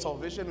gospel of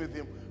salvation with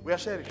him. We are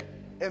sharing.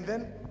 And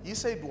then he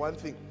said one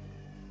thing.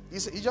 He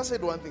just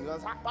said one thing. I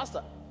said,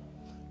 Pastor,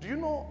 do you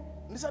know,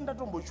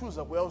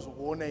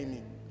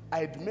 I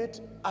had met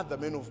other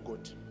men of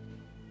God.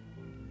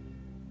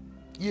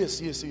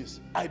 Yes.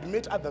 I had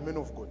met other men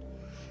of God.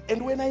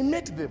 And when I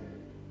met them,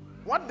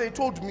 what they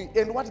told me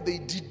and what they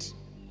did,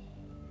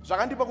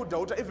 zvakandipa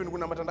kudhauta even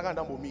kunamata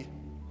ndakandambomira.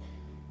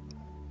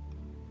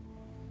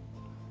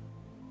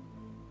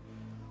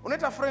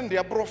 Unoita friend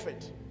ya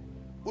prophet,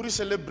 uri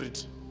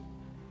celebrity.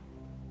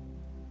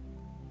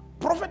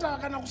 Prophet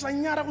akana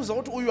kusanyara kuziva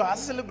kuti uyu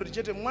haasi celebrity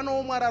chete, mwana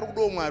woMwari ari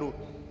kudawo Mwari.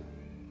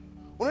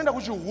 Unoenda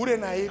kuchihure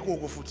naye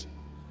ikoko futi.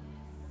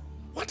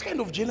 What kind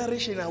of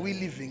generation are we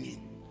living in?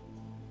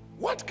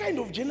 What kind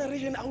of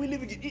generation are we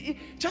living in?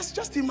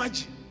 Just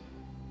imagine.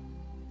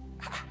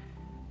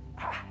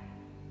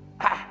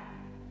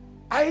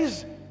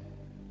 Eyes.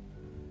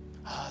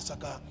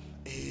 Saka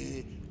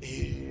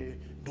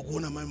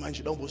ndokuona mai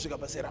manje daumbosvika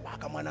pasera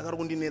baka mwana akari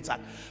kundinetsa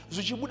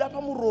zvichibuda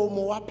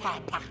pamuromo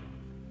wapapa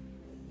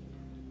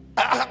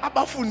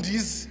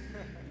abafundisi.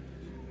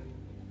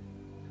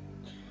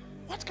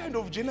 What kind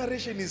of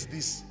generation is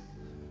this?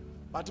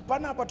 But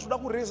panapa toda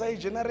kureza a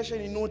generation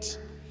inoti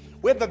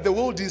whether the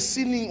world is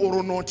sinning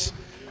or not,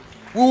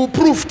 we will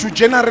prove to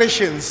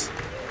generations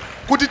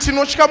kuti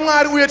tinotya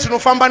Mwari uye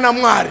tinofamba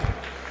naMwari.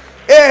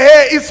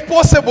 It's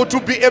possible to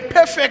be a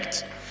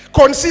perfect,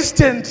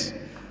 consistent,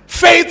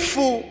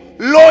 faithful,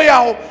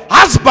 loyal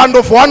husband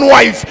of one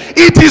wife.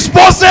 It is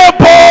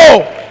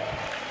possible.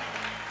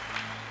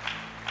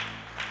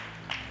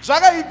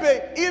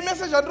 Zvakaipe, iyi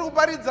message andiri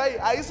kuparidzai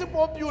haisi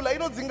popular,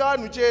 inodzinga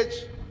vanhu church.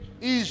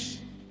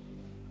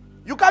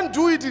 You can't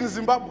do it in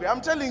Zimbabwe,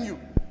 I'm telling you.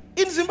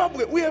 In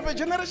Zimbabwe, we have a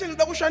generation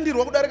ida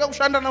kushandirwa kudarika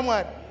kushanda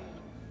naMwari.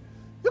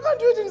 You can't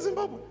do it in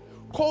Zimbabwe.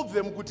 Call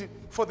them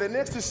for the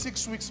next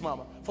 6 weeks,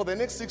 mama. For the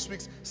next 6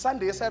 weeks,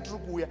 Sunday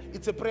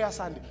it's a prayer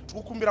Sunday.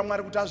 Tikukumbira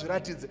Mwari kuti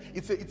azviratidze.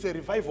 It's a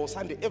revival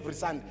Sunday every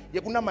Sunday.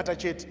 Yekunamata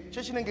chete.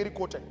 Chechi inenge iri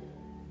kota.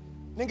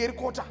 Inenge iri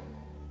kota.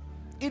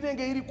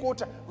 Inenge iri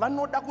kota.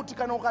 Vanoda kuti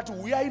kana ukati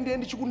uyai ndiye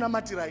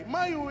ndichikunamatirai.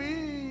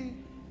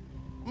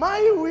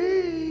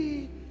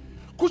 Maiwi.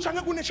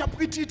 Kuchange kune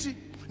chapwititi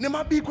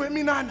nemabiko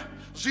eminana.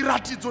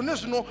 Zviratidzo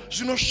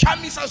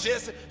nezvinoshamisa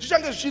zvese.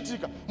 Zvichange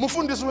zvichiitika.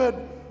 Mufundisi wedu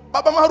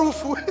Baba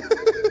Marufu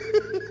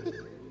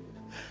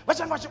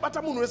vachanga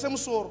vachibata munhu wese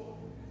musoro.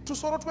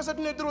 Tusoro twese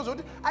tunediro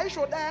zoti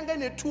aishoda yanga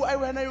ine 2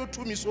 aiwa nayo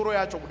 2 misoro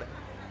yacho kuda.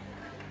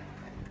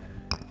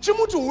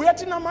 Chimuti uya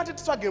tinamate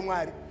titsvage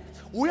Mwari.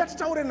 Uya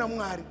titaure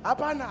naMwari.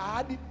 Hapana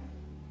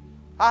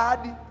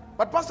haadi.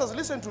 But pastors,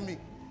 listen to me.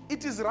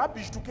 It is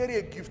rubbish to carry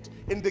a gift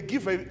and the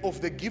giver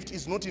of the gift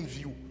is not in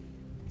view.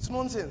 It's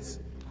nonsense.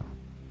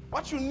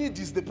 What you need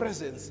is the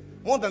presence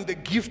more than the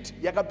gift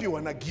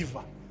yakapiwa na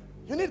giver.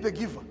 You need the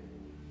giver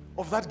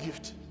of that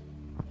gift.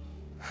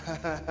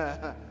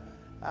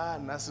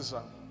 Nasi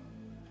zvangu.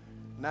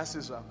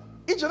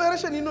 I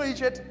generation ino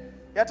ichete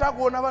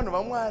yatakuona vanhu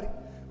vaMwari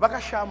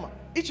vakashama.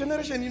 I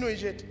generation ino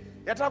ichete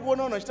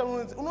yatakuona vanhu vachita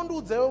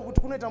unondiudzawo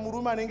kuti kunoita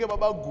murume anenge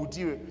baba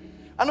gutiwe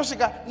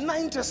anosvika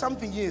 90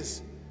 something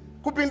years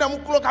kupinda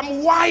mukloka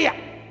muwaya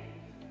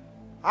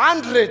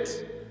 100.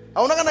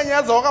 Hauna kana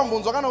nyaya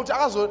dzawakambonzwa kana kuti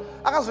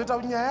akazoita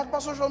nyaya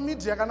pasocial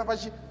media kana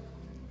pachi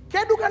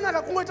kedu kana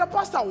akakungoita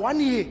pastor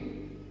 1 year.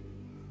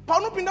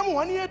 Paunopinda mu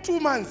 1 year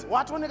 2 months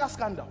watooneka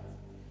scandal.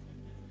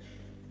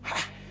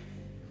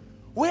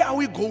 Where are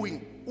we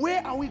going?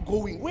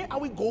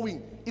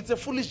 It's a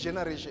foolish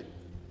generation.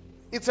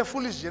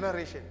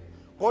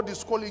 God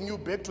is calling you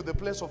back to the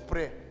place of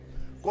prayer.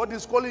 God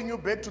is calling you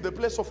back to the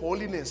place of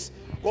holiness.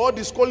 God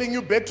is calling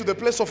you back to the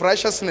place of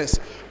righteousness.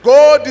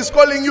 God is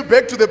calling you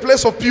back to the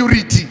place of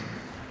purity.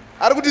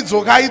 Arikuti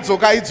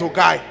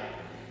dzokai.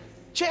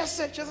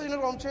 Chese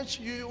inoitwa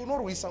muchechi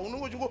unorwisa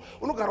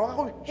unogara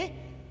wakati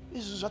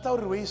izvi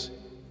zvataurirwe izvi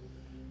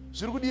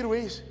zviri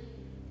kudirwe izvi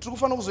tiri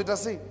kufanira kuzoita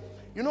sei.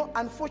 You know,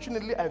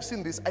 unfortunately I've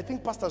seen this. I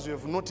think pastors, you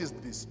have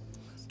noticed this.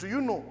 Do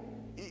you know,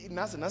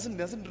 nhasi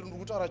ndiri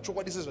kutaura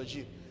chokwadi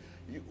sezvachiri.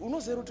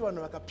 Unoziva kuti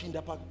vanhu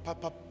vakapinda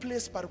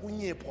place pari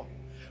kunyepwa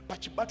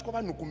pachibatwa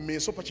vanhu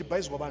kumeso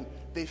pachibhaizwa vanhu,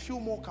 they feel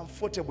more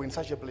comfortable in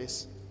such a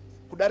place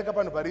kudarika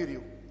panhu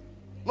paririwo.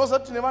 Unoziva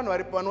kuti tine vanhu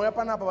vanouya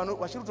panapa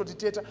vachiri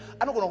kutotiteta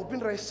anogona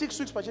kupindira 6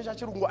 weeks pachechi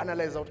achiri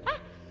kungoanalyza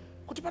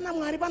kuti pana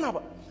Mwari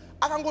panapa,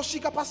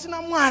 akangosvika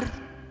pasina Mwari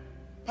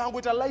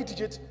pangoita light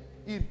chete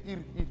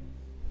iri.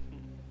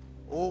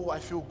 Oh, I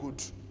feel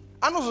good.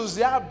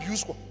 Anozoziva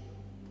abuswa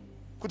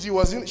kuti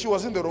she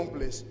was in the wrong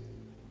place.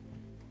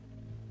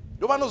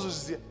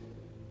 Ndovanozozviziva.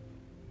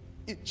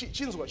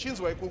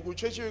 Chinzwa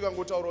kuchechi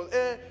ikangotaura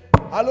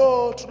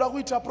halo toda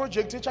kuita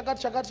project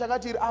chakati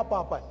iri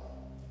apa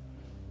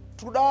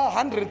toda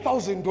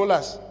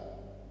 $100,000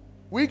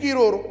 wiki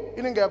iroro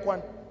inenge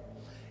yakwana.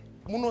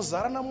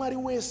 Munozara naMwari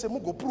wese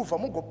mugoprova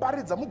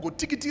mugoparidza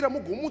mugotikitira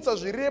mugomutsa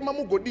zvirema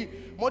mugodi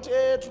moti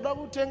toda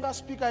kutenga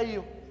speaker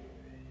iyo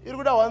iri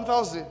kuda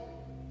 1,000.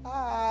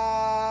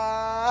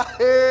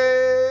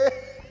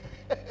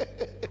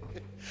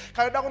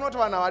 Kana kunoti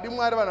vanhu havadi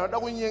Mwari, vanhu vanoda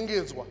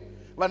kunyengedzwa,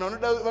 vanhu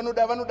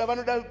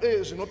vanoda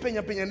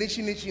zvinopenya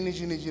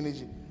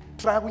nechini.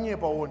 Try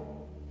kunyepa one.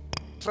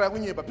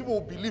 People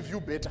will believe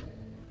you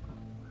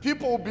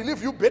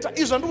better.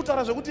 Izvo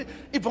ndikutaura zvekuti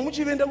ibva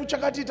muchivenda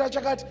kuchakati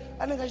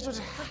anenge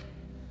achitoti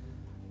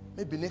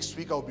maybe next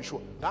week I'll be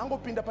sure.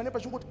 Ngaangopinda pane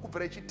pachingoti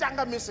kubvira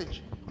ichitanga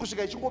message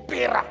kusvika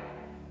ichingopera.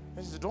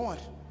 Don't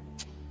worry,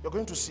 you're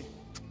going to see.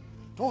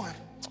 Don't worry,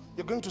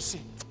 you're going to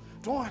see.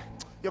 Don't worry,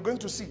 you're going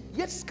to see.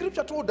 Yet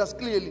scripture told us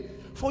clearly,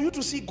 for you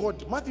to see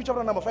God, Matthew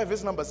chapter number 5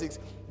 verse number 6,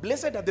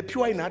 blessed are the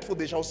pure in heart, for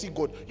they shall see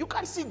God. You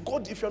can't see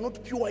God if you're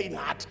not pure in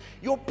heart.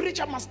 Your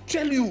preacher must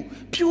tell you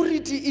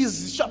purity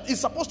is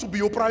supposed to be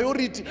your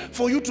priority.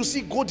 For you to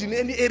see God in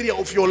any area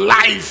of your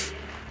life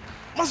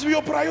must be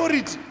your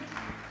priority.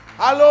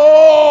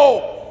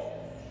 Hello.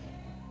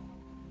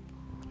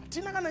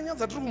 Tina kana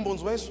nyanza tiri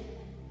kumbonzwa isu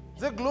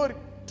the glory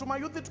to my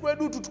youth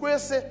twedu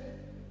tutwese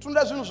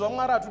tunda zvinhu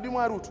zvaMwari atudi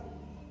Mwari utu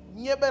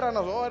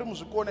nyeberana zvavari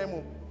muzvikona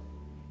imomo.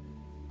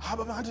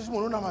 Baba ngati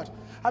munonamata.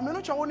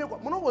 Ameno chaonekwa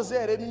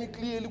munomboziya here mimi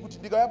clearly kuti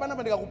ndikauya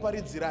panapa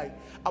ndikakuparidzirai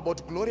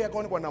about glory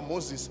yakaonekwa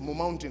naMoses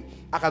mumountain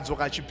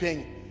akadzoka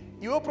achipenya.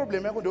 Iwe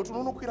problem yako ndekuti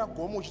unonokwira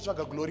gomo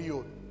uchitsvaga glory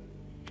iyoyo.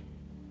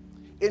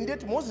 And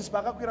yet Moses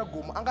paakakwira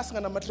gomo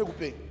angasinganamatire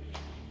kupenya.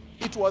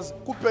 It was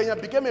kupenya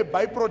became a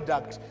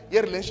byproduct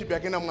yerelationship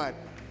yake naMwari.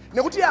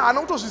 Nekuti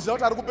haana kutozviziva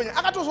kuti ari kupenya,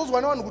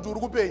 akatozozwa nevanhu kuti uri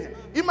kupenya.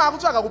 Ima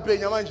akutsvaka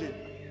kupenya manje.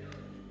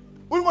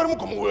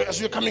 As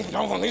you're coming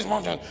down from this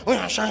mountain, we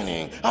are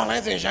shining, our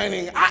lights are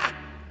shining.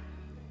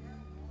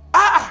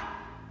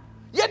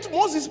 Yet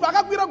Moses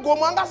pakakwira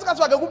gomo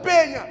angasikatsvaga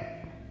kupenya.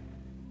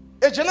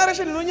 A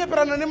generation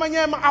inonyeperana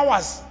nemanyaya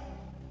hours.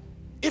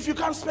 If you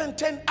can't spend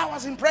 10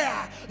 hours in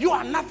prayer, you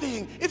are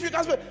nothing. If you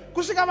can't spend,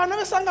 kusvika vana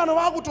vesangano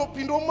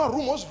vakutopinda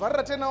mumaroom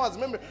ozvivharira 10 hours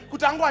membe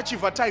kuti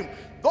angoachieva time.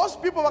 Those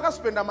people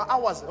vakaspenda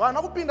ma-hours,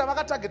 vana kupinda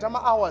vakatargeta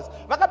ma-hours,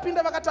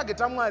 vakapinda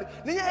vakatargeta Mwari.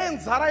 Nenyaya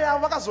yenzara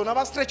yavo vakazona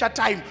vastretcha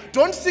time.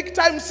 Don't seek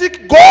time,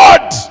 seek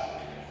God.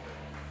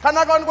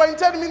 Kana kawanikwa in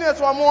 10 minutes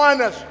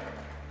wamuwana.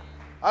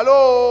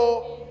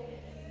 Hello.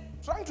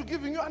 Trying to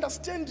give you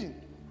understanding.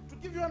 To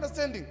give you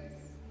understanding.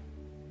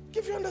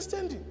 Give you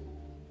understanding.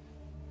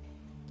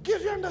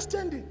 Give you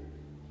understanding.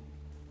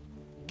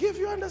 Give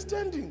you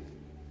understanding.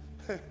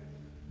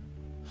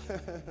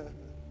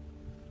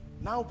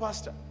 Now,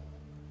 pastor,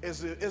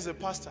 as a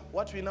pastor,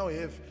 what we now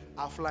have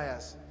are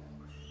flyers.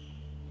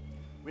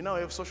 We now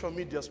have social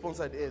media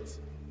sponsored ads.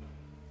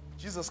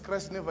 Jesus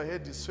Christ never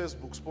had his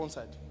Facebook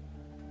sponsored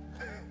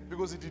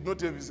because he did not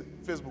have his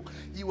Facebook.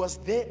 He was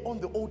there on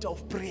the altar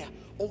of prayer,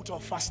 altar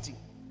of fasting.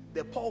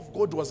 The power of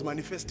God was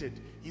manifested.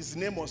 His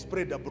name was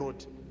spread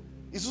abroad.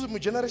 This is my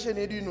generation.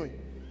 Do you know?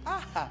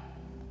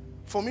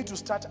 For me to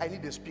start, I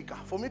need a speaker.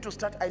 For me to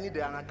start, I need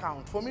an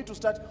account. For me to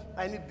start,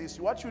 I need this.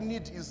 What you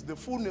need is the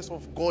fullness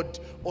of God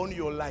on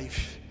your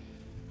life.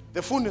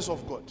 The fullness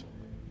of God.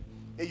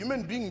 A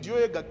human being,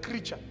 a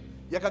creature,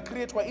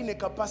 created in a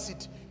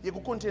capacity, you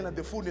contain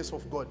the fullness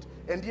of God.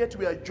 And yet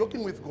we are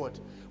joking with God.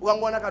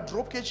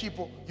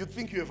 You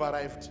think you have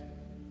arrived.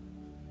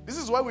 This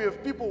is why we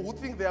have people who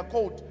think they are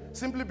called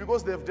simply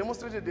because they have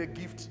demonstrated their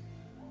gift.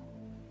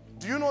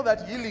 Do you know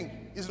that healing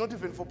is not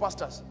even for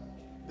pastors?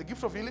 The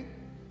gift of healing,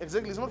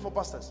 exactly, is not for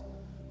pastors.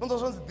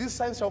 These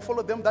signs shall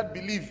follow them that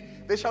believe.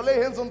 They shall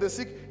lay hands on the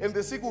sick, and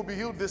the sick will be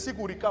healed, the sick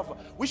will recover.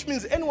 Which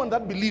means anyone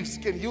that believes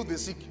can heal the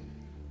sick.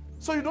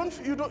 So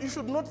you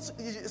should not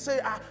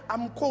say,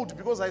 I'm called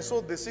because I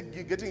saw the sick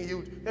getting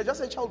healed. You're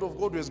just a child of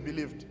God who has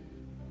believed.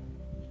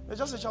 You're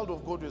just a child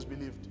of God who has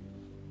believed.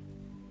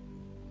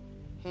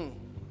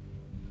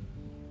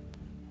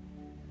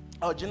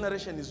 Our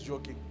generation is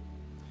joking.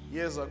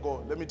 Years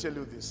ago, let me tell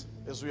you this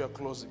as we are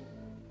closing.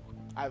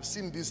 I've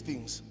seen these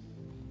things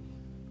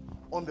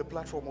on the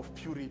platform of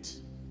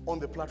purity, on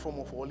the platform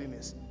of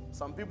holiness.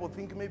 Some people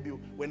think maybe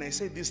when I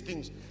say these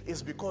things,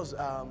 it's because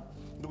I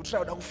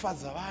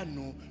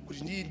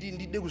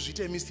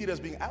mysterious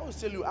being. I always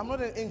tell you, I'm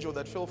not an angel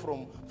that fell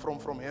from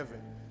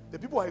heaven. The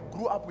people I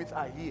grew up with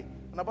are here.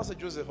 Pastor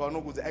Joseph, I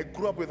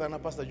grew up with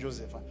Pastor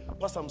Joseph,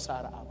 Pastor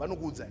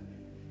Msara,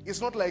 it's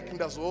not like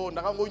stories no.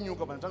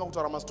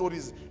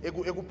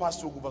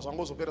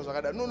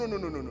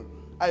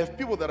 I have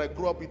people that I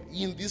grew up with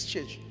in this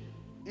church.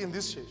 In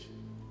this church.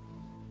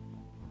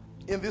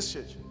 In this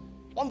church.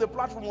 On the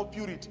platform of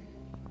purity.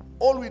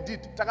 All we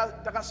did,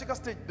 Takashika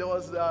stage, there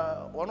was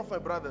one of my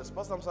brothers,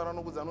 Pastor Msara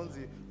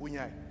Anonzi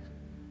Unyai.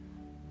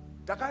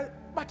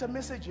 But a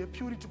message of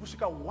purity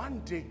kushika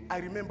one day, I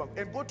remember.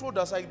 And God told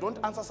us I don't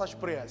answer such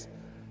prayers.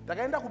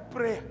 Takaenda ku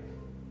prayer.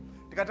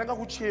 Tikatanga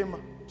kuchema.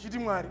 Chiti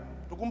Mwari.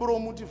 Tukumbura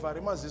umuti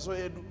vhare maziso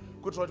edu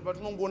kuitira kuti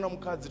patinongoona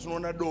mukadzi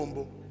tinoona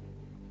dombo.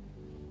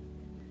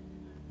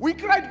 We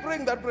cried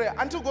praying that prayer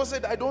until God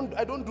said, I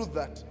don't do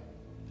that.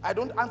 I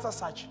don't answer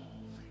such.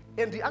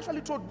 And he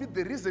actually told me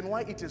the reason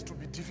why it is to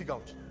be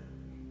difficult.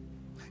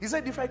 He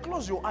said, if I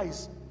close your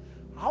eyes,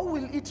 how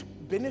will it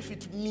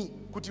benefit me?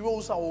 Kuti we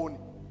usaone.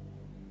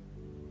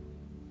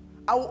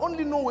 I will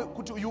only know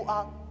kuti you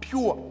are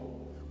pure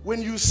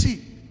when you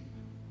see,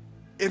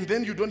 and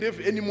then you don't have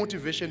any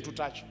motivation to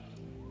touch.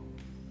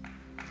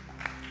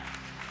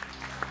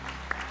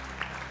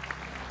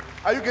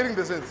 Are you getting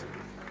the sense?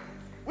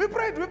 We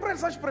prayed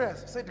such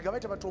prayers. Said,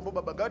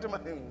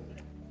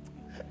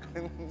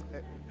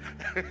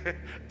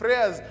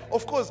 prayers.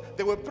 Of course,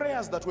 there were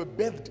prayers that were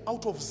birthed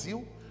out of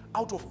zeal,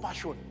 out of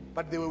passion,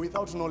 but they were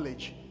without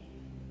knowledge.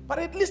 But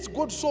at least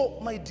God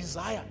saw my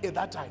desire at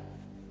that time.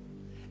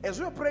 As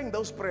we were praying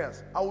those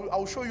prayers, I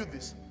will show you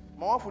this.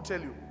 My wife will tell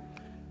you.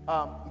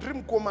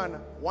 Dream Komana,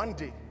 one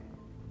day,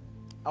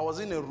 I was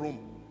in a room,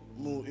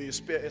 a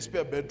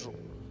spare bedroom.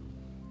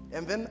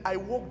 And then I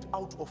walked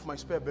out of my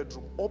spare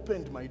bedroom,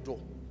 opened my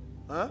door.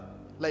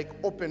 Like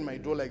opened my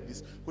door like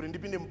this.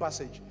 Independent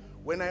passage.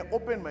 When I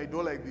opened my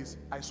door like this,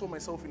 I saw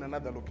myself in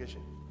another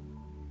location.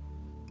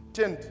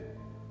 Tent,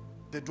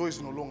 the door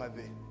is no longer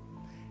there.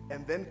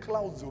 And then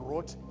clouds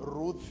wrote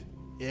Ruth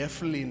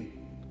Eflin.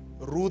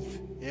 Ruth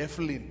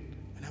Eflin.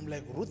 And I'm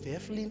like, Ruth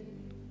Eflin?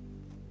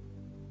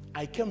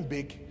 I came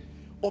back.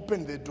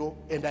 opened the door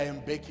and I am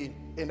back in.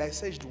 And I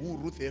searched who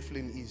Ruth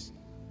Heflin is.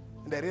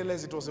 And I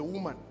realized it was a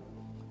woman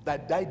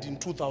that died in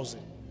 2000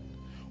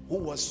 who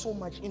was so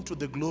much into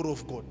the glory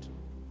of God.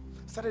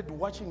 Started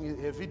watching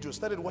her videos,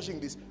 started watching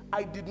this.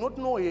 I did not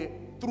know her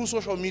through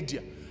social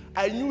media.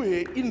 I knew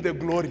her in the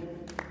glory.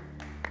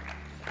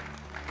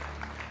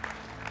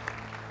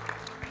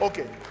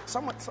 Okay,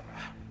 someone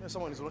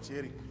is not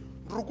hearing.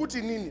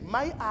 Rukuti nini,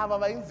 mai ava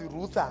vainzi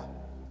Rutha.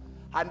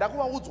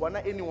 Handakuvaudzwa na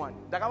anyone.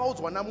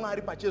 Ndakavaudzwa na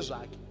Mwari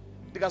pachezvake.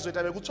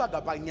 Ndikazoita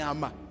vekutsvaga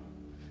panyama.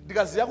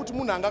 Ndikaziva kuti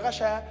munhu anga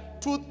akashaya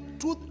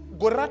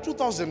gore ra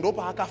 2000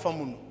 ndopa akafa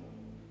munhu.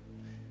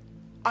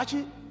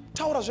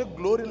 Achitaura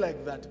zveglory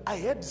like that, I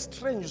heard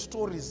strange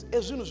stories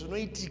ezvinhu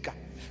zvinoitika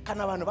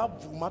kana vanhu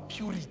vabvuma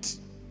purity.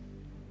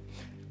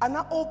 And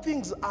now all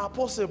things are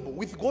possible.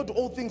 With God,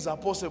 all things are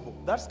possible.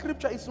 That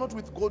scripture is not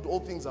with God, all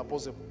things are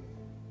possible.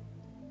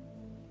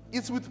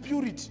 It's with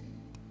purity.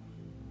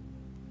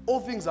 All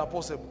things are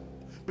possible.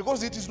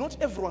 Because it is not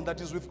everyone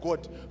that is with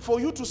God. For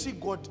you to see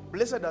God,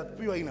 blessed are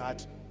pure in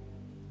heart.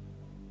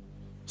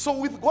 So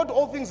with God,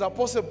 all things are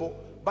possible.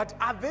 But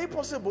are they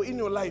possible in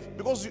your life?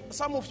 Because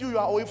some of you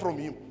are away from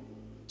Him.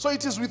 So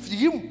it is with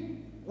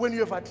Him when you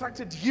have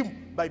attracted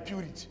Him by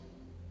purity.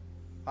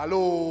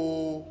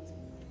 Hello?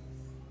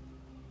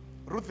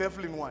 Ruth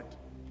Heflin what?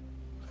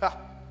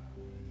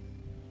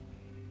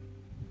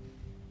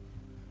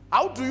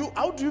 How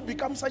do you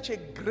become such a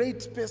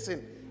great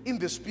person in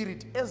the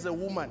spirit as a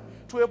woman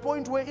to a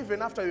point where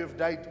even after you have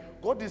died,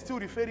 God is still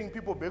referring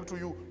people back to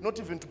you, not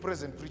even to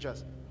present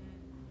preachers?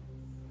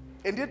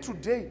 And yet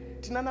today,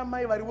 Tinana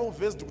Mai very well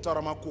versed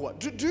kutaura makuwa.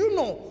 Do you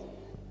know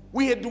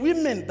we had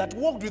women that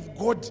walked with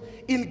God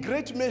in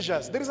great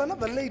measures? There is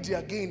another lady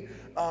again.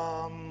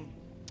 I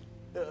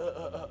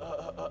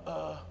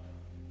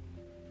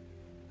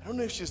don't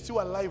know if she's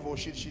still alive or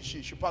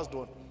she passed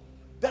on.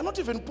 They're not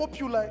even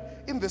popular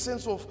in the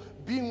sense of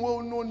being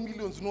well known,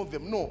 millions know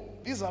them. No,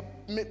 these are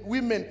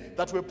women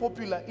that were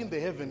popular in the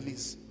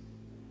heavenlies.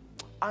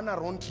 Anna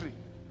Rontry,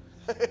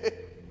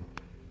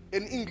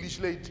 an English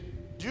lady.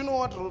 Do you know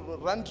what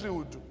Rontry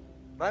would do?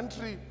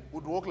 Rontry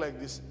would walk like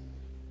this.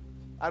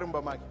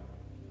 Arumba maki.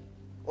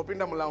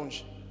 Opinda mu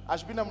lounge.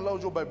 Ashipinda mu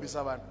lounge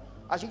obabisa vanhu.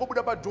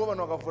 Achingobuda pa door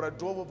vanhu vakavhura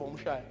door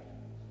pamushaya.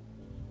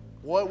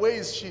 Where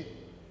is she?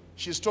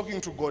 She's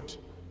talking to God.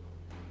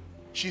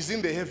 She's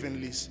in the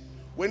heavenlies.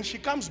 When she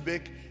comes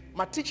back,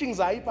 my teachings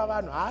are ipa.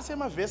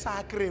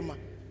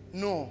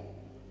 No.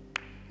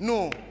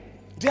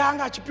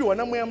 Ndianga achipiwa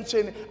na mweya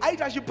mutsvene.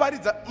 Aita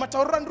achiparidza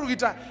matauriro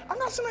andikuita.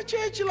 Anga asina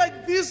church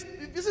like this.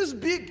 This is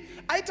big.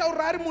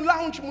 Aitaura ari mu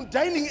lounge, mu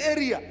dining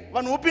area.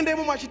 Vanhu vopinda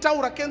imo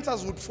machitaura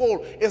cancers would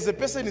fall as the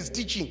person is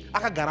teaching.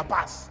 Akagara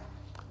pasi.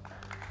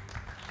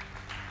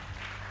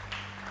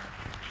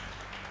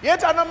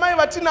 Yet anamai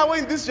vatinawo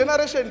in this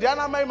generation,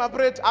 ndianamai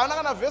maprete. Avana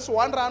kana verse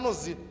 1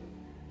 raanoziva.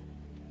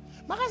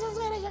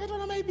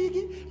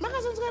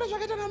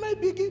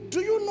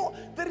 Do you know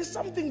there is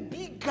something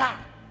bigger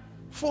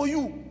for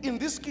you in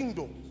this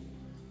kingdom?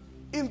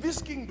 In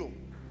this kingdom.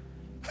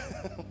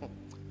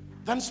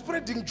 Than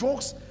spreading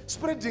jokes,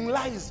 spreading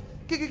lies.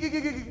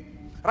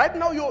 Right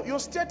now, your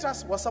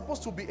status was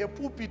supposed to be a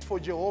pulpit for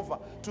Jehovah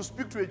to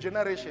speak to a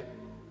generation.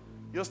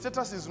 Your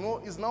status is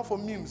now for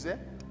memes, eh?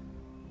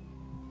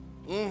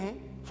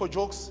 For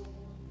jokes,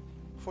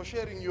 for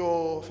sharing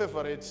your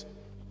favorite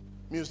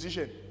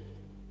musician.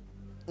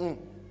 Am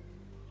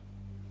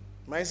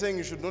I saying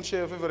you should not share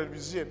your favorite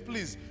musician?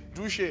 Please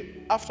do share.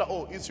 After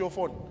all, it's your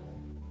phone.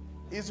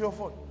 It's your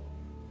phone.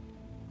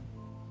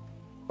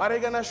 But I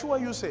can assure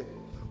you, say,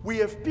 we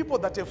have people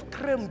that have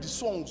crammed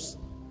songs.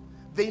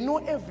 They know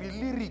every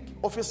lyric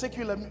of a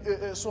secular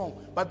song,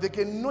 but they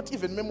cannot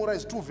even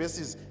memorize 2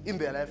 verses in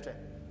their lifetime.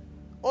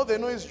 All they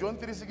know is John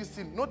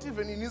 3:16, not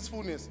even in his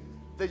fullness.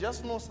 They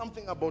just know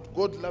something about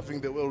God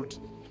loving the world.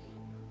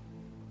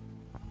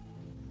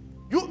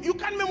 You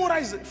can't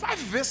memorize 5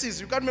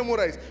 verses, you can't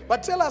memorize.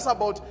 But tell us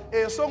about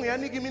a song,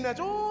 Nicki Minaj.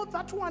 Oh,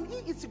 that one,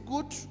 it's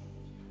good.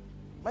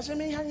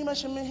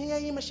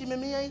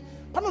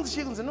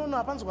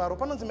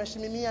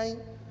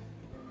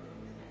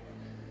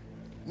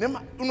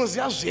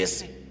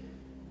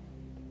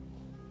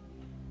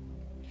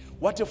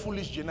 What a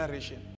foolish generation.